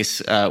their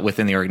place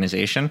within the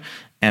organization.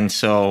 And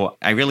so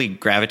I really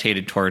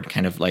gravitated toward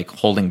kind of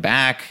holding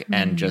back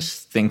and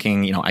just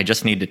thinking, I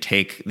just need to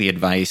take the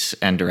advice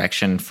and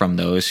direction from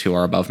those who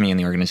are above me in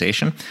the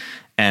organization.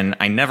 And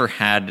I never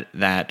had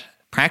that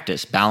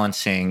practice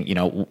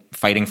balancing,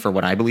 fighting for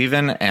what I believe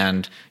in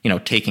and,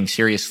 taking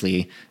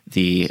seriously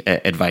the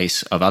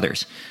advice of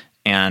others.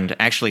 And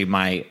actually,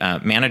 my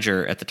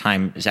manager at the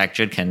time, Zach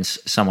Judkins,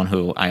 someone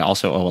who I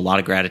also owe a lot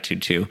of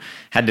gratitude to,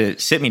 had to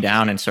sit me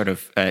down and sort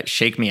of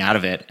shake me out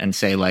of it and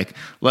say, look,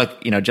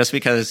 just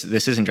because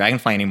this isn't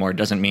Dragonfly anymore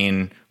doesn't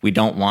mean we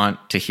don't want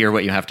to hear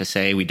what you have to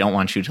say. We don't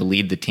want you to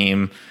lead the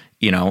team,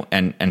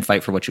 and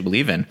fight for what you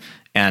believe in.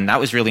 And that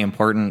was really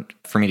important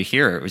for me to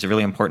hear. It was a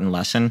really important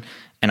lesson.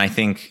 And I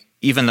think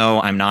even though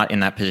I'm not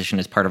in that position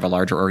as part of a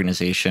larger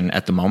organization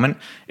at the moment,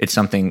 it's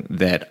something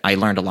that I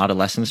learned a lot of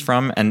lessons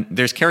from. And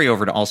there's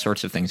carryover to all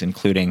sorts of things,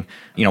 including,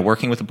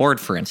 working with the board,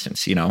 for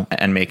instance,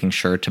 and making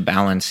sure to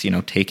balance,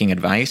 taking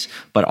advice,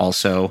 but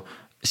also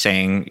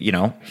saying,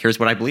 here's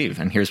what I believe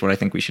and here's what I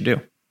think we should do.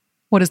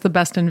 What is the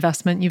best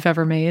investment you've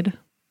ever made?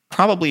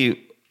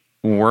 Probably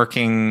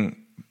working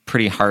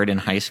pretty hard in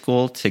high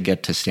school to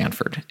get to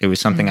Stanford. It was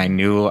something I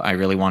knew I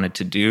really wanted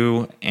to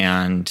do,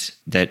 and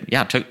that,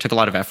 took a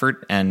lot of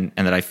effort, and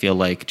that I feel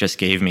like just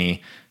gave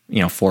me,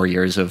 4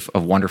 years of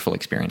wonderful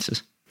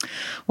experiences.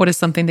 What is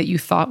something that you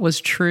thought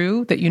was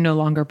true that you no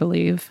longer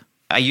believe?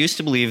 I used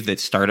to believe that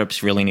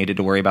startups really needed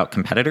to worry about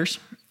competitors,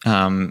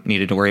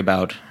 needed to worry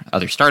about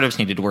other startups,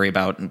 needed to worry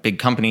about big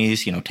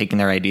companies, taking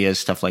their ideas,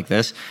 stuff like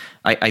this.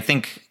 I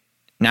think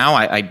now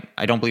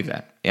I don't believe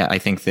that. Yeah, I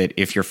think that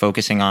if you're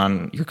focusing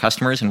on your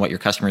customers and what your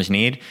customers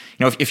need,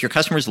 if your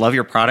customers love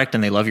your product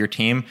and they love your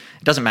team,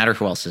 it doesn't matter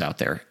who else is out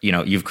there.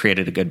 You've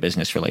created a good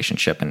business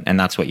relationship, and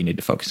that's what you need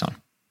to focus on.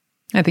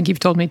 I think you've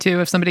told me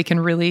too, if somebody can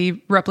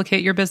really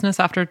replicate your business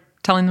after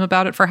telling them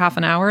about it for half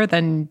an hour,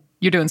 then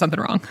you're doing something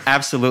wrong.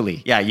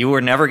 Absolutely. Yeah, you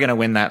were never going to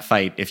win that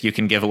fight if you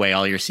can give away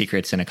all your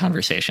secrets in a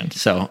conversation.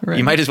 So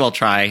You might as well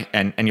try,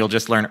 and you'll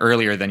just learn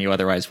earlier than you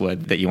otherwise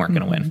would that you weren't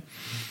going to win.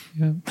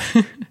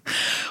 Yeah.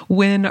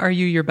 When are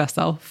you your best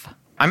self?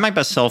 I'm my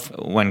best self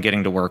when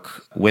getting to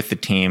work with the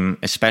team,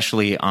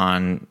 especially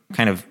on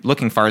kind of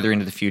looking farther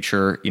into the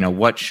future.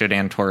 What should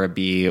Antora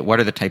be?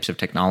 What are the types of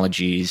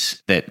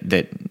technologies that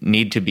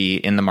need to be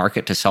in the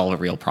market to solve a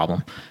real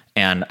problem?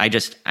 And I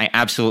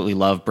absolutely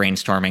love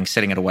brainstorming,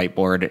 sitting at a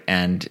whiteboard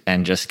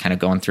and just kind of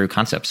going through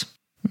concepts.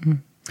 Mm-hmm.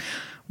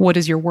 What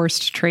is your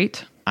worst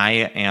trait? I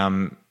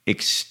am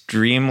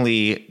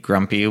extremely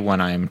grumpy when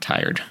I'm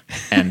tired.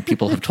 And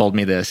people have told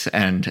me this,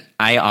 and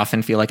I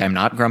often feel like I'm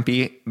not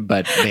grumpy,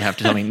 but they have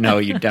to tell me, no,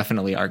 you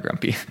definitely are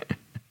grumpy.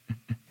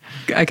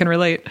 I can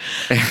relate.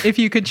 If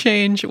you could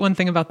change one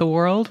thing about the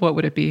world, what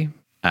would it be?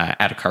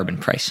 At a carbon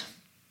price.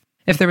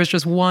 If there was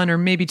just one or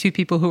maybe two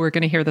people who were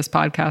going to hear this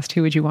podcast,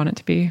 who would you want it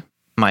to be?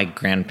 My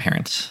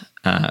grandparents,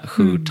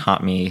 who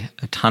taught me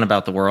a ton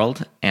about the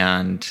world,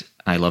 and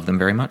I love them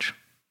very much.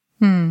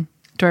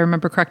 Do I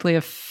remember correctly,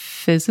 a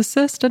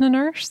physicist and a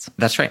nurse?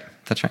 That's right.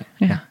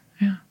 Yeah.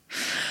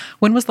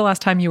 When was the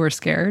last time you were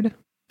scared?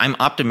 I'm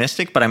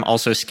optimistic, but I'm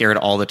also scared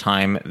all the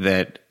time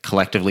that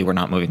collectively we're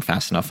not moving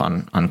fast enough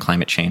on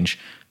climate change.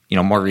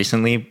 More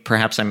recently,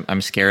 perhaps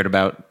I'm scared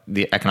about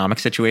the economic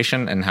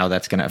situation and how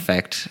that's going to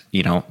affect,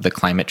 the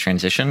climate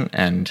transition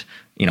and,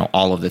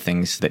 all of the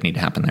things that need to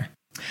happen there.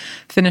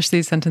 Finish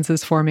these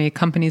sentences for me.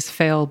 Companies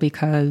fail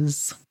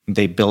because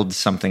they build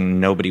something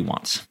nobody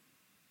wants.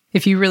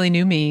 If you really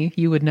knew me,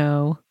 you would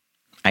know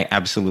I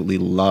absolutely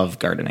love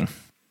gardening.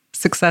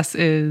 Success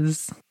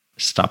is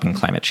stopping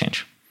climate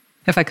change.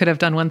 If I could have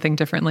done one thing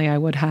differently, I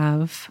would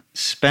have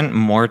spent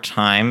more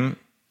time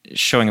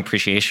showing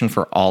appreciation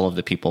for all of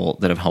the people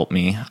that have helped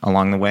me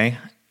along the way.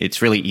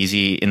 It's really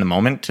easy in the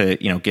moment to,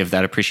 give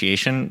that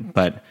appreciation,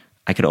 but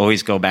I could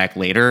always go back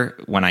later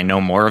when I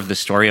know more of the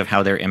story of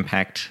how their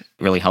impact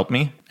really helped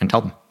me and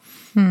tell them.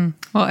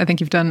 Well, I think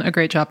you've done a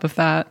great job of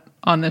that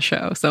on this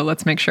show. So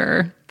let's make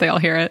sure they all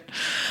hear it.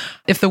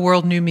 If the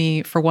world knew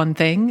me for one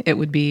thing, it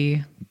would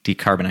be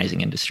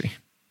decarbonizing industry.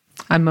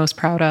 I'm most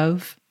proud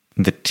of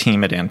the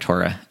team at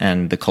Antora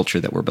and the culture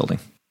that we're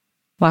building.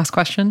 Last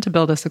question. To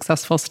build a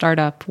successful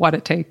startup, what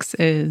it takes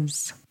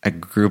is a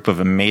group of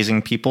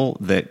amazing people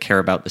that care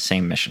about the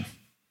same mission.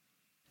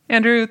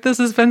 Andrew, this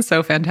has been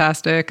so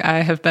fantastic.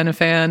 I have been a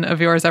fan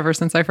of yours ever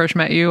since I first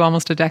met you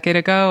almost a decade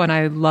ago, and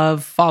I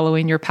love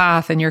following your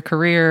path and your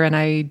career, and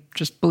I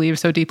just believe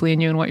so deeply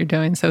in you and what you're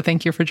doing. So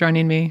thank you for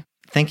joining me.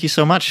 Thank you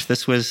so much.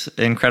 This was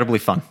incredibly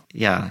fun.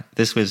 Yeah,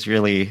 this was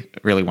really,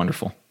 really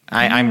wonderful.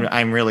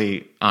 I'm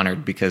really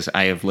honored because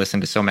I have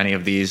listened to so many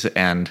of these,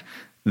 and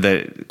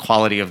the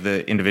quality of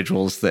the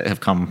individuals that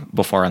have come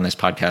before on this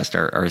podcast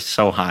are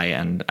so high,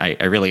 and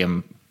I really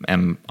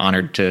am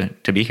honored to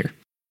be here.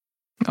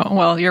 Oh,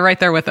 well, you're right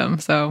there with them.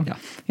 So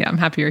yeah, I'm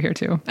happy you're here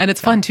too. And it's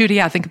fun too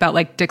to think about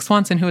like Dick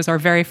Swanson, who was our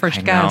very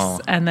first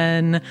guest, and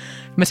then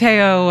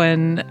Matteo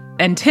and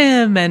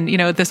Tim, and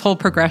this whole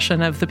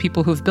progression of the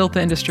people who've built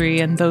the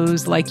industry and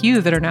those like you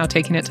that are now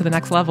taking it to the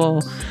next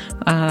level.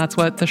 That's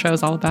what the show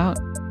is all about.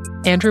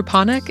 Andrew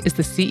Ponnek is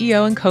the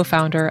CEO and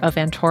co-founder of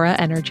Antora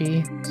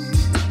Energy.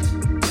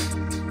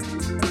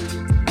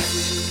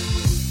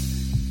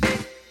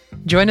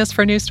 Join us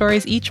for news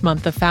stories each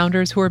month of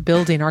founders who are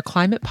building our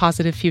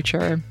climate-positive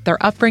future, their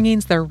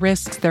upbringings, their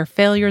risks, their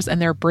failures,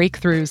 and their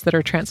breakthroughs that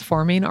are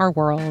transforming our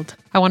world.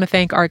 I want to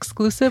thank our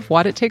exclusive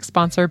What It Takes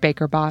sponsor,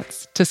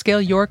 BakerBots. To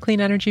scale your clean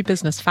energy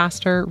business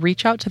faster,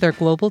 reach out to their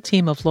global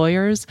team of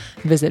lawyers.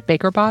 Visit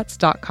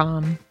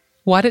bakerbots.com.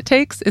 What It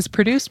Takes is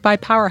produced by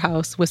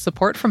Powerhouse with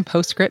support from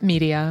Postscript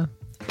Media.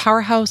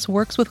 Powerhouse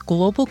works with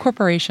global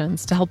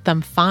corporations to help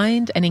them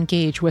find and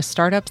engage with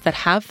startups that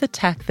have the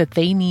tech that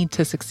they need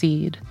to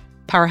succeed.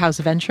 Powerhouse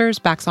Ventures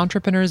backs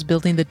entrepreneurs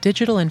building the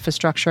digital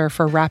infrastructure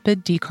for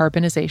rapid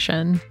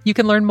decarbonization. You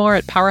can learn more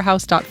at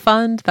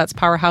powerhouse.fund, that's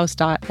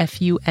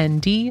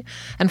powerhouse.fund,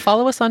 and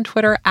follow us on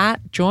Twitter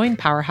at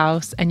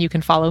JoinPowerhouse, and you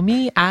can follow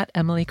me at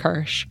Emily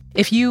Kirsch.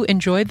 If you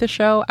enjoyed the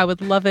show, I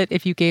would love it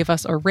if you gave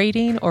us a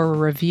rating or a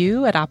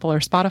review at Apple or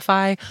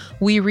Spotify.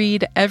 We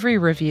read every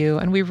review,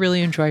 and we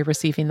really enjoy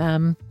receiving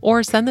them.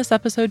 Or send this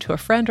episode to a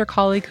friend or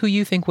colleague who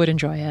you think would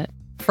enjoy it.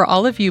 For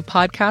all of you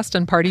podcast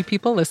and party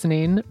people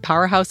listening,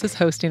 Powerhouse is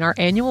hosting our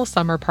annual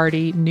summer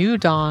party, New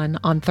Dawn,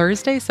 on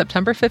Thursday,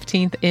 September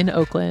 15th in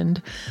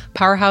Oakland.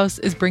 Powerhouse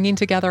is bringing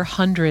together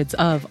hundreds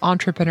of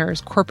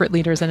entrepreneurs, corporate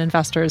leaders, and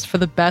investors for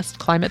the best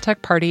climate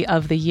tech party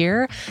of the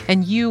year,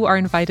 and you are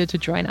invited to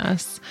join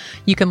us.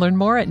 You can learn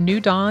more at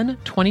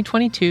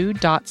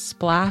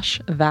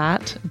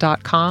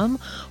newdawn2022.splashthat.com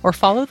or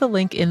follow the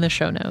link in the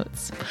show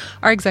notes.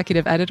 Our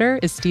executive editor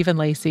is Stephen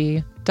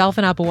Lacey.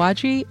 Dalvin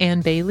Abuwaji, Ann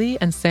Bailey,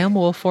 and Sam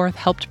Woolforth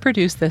helped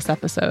produce this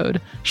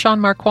episode. Sean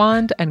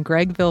Marquand and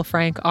Greg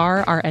Villefranc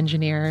are our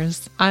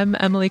engineers. I'm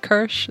Emily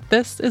Kirsch.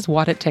 This is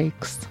What It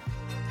Takes.